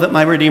know that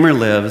my Redeemer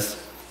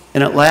lives,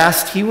 and at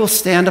last he will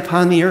stand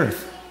upon the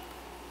earth.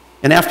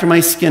 And after my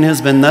skin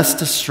has been thus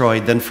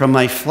destroyed, then from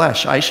my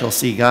flesh I shall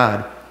see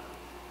God.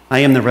 I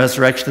am the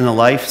resurrection and the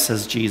life,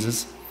 says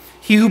Jesus.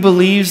 He who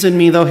believes in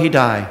me, though he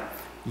die,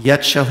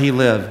 yet shall he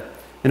live.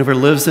 And whoever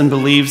lives and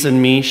believes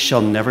in me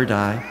shall never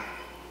die.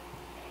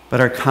 But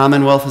our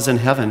commonwealth is in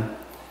heaven,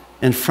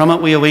 and from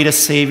it we await a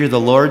Savior, the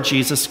Lord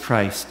Jesus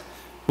Christ,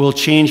 who will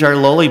change our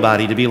lowly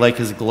body to be like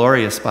his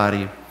glorious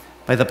body,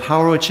 by the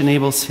power which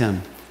enables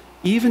him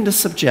even to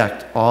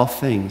subject all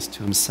things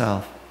to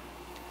himself.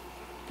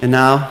 And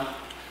now,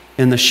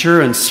 in the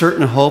sure and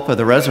certain hope of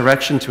the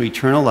resurrection to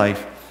eternal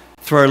life,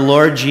 through our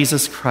Lord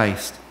Jesus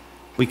Christ,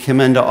 we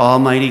commend to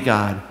Almighty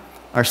God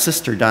our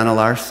sister Donna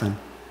Larson,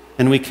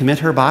 and we commit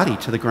her body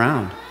to the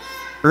ground,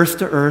 earth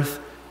to earth,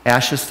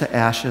 ashes to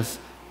ashes,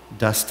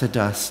 dust to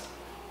dust.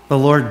 The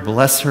Lord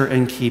bless her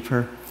and keep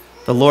her.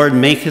 The Lord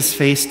make his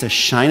face to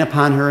shine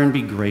upon her and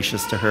be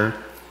gracious to her.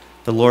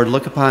 The Lord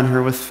look upon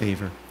her with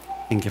favor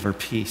and give her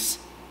peace.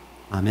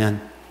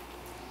 Amen.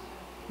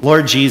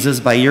 Lord Jesus,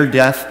 by your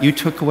death, you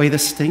took away the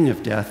sting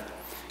of death.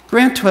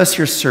 Grant to us,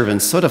 your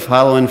servants, so to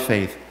follow in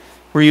faith,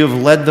 where you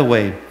have led the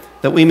way,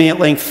 that we may at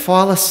length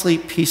fall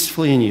asleep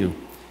peacefully in you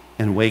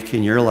and wake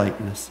in your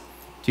likeness.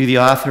 To you, the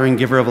author and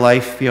giver of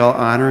life, be all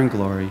honor and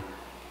glory,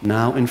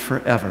 now and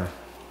forever.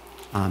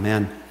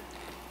 Amen.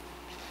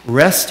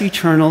 Rest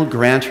eternal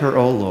grant her,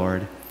 O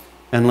Lord,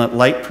 and let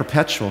light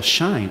perpetual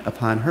shine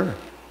upon her.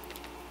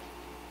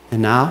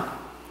 And now,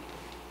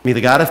 may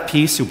the God of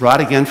peace, who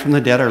brought again from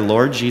the dead our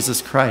Lord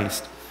Jesus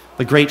Christ,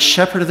 the great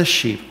shepherd of the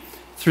sheep,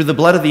 through the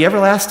blood of the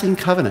everlasting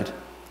covenant,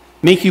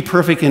 make you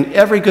perfect in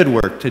every good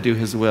work to do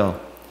his will,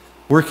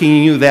 working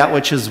in you that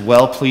which is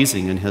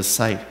well-pleasing in his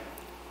sight.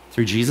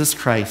 Through Jesus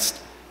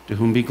Christ, to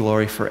whom be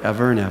glory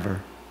forever and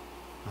ever.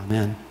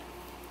 Amen.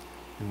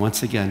 And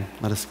once again,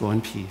 let us go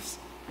in peace.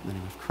 In the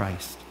name of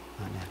Christ.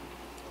 Amen.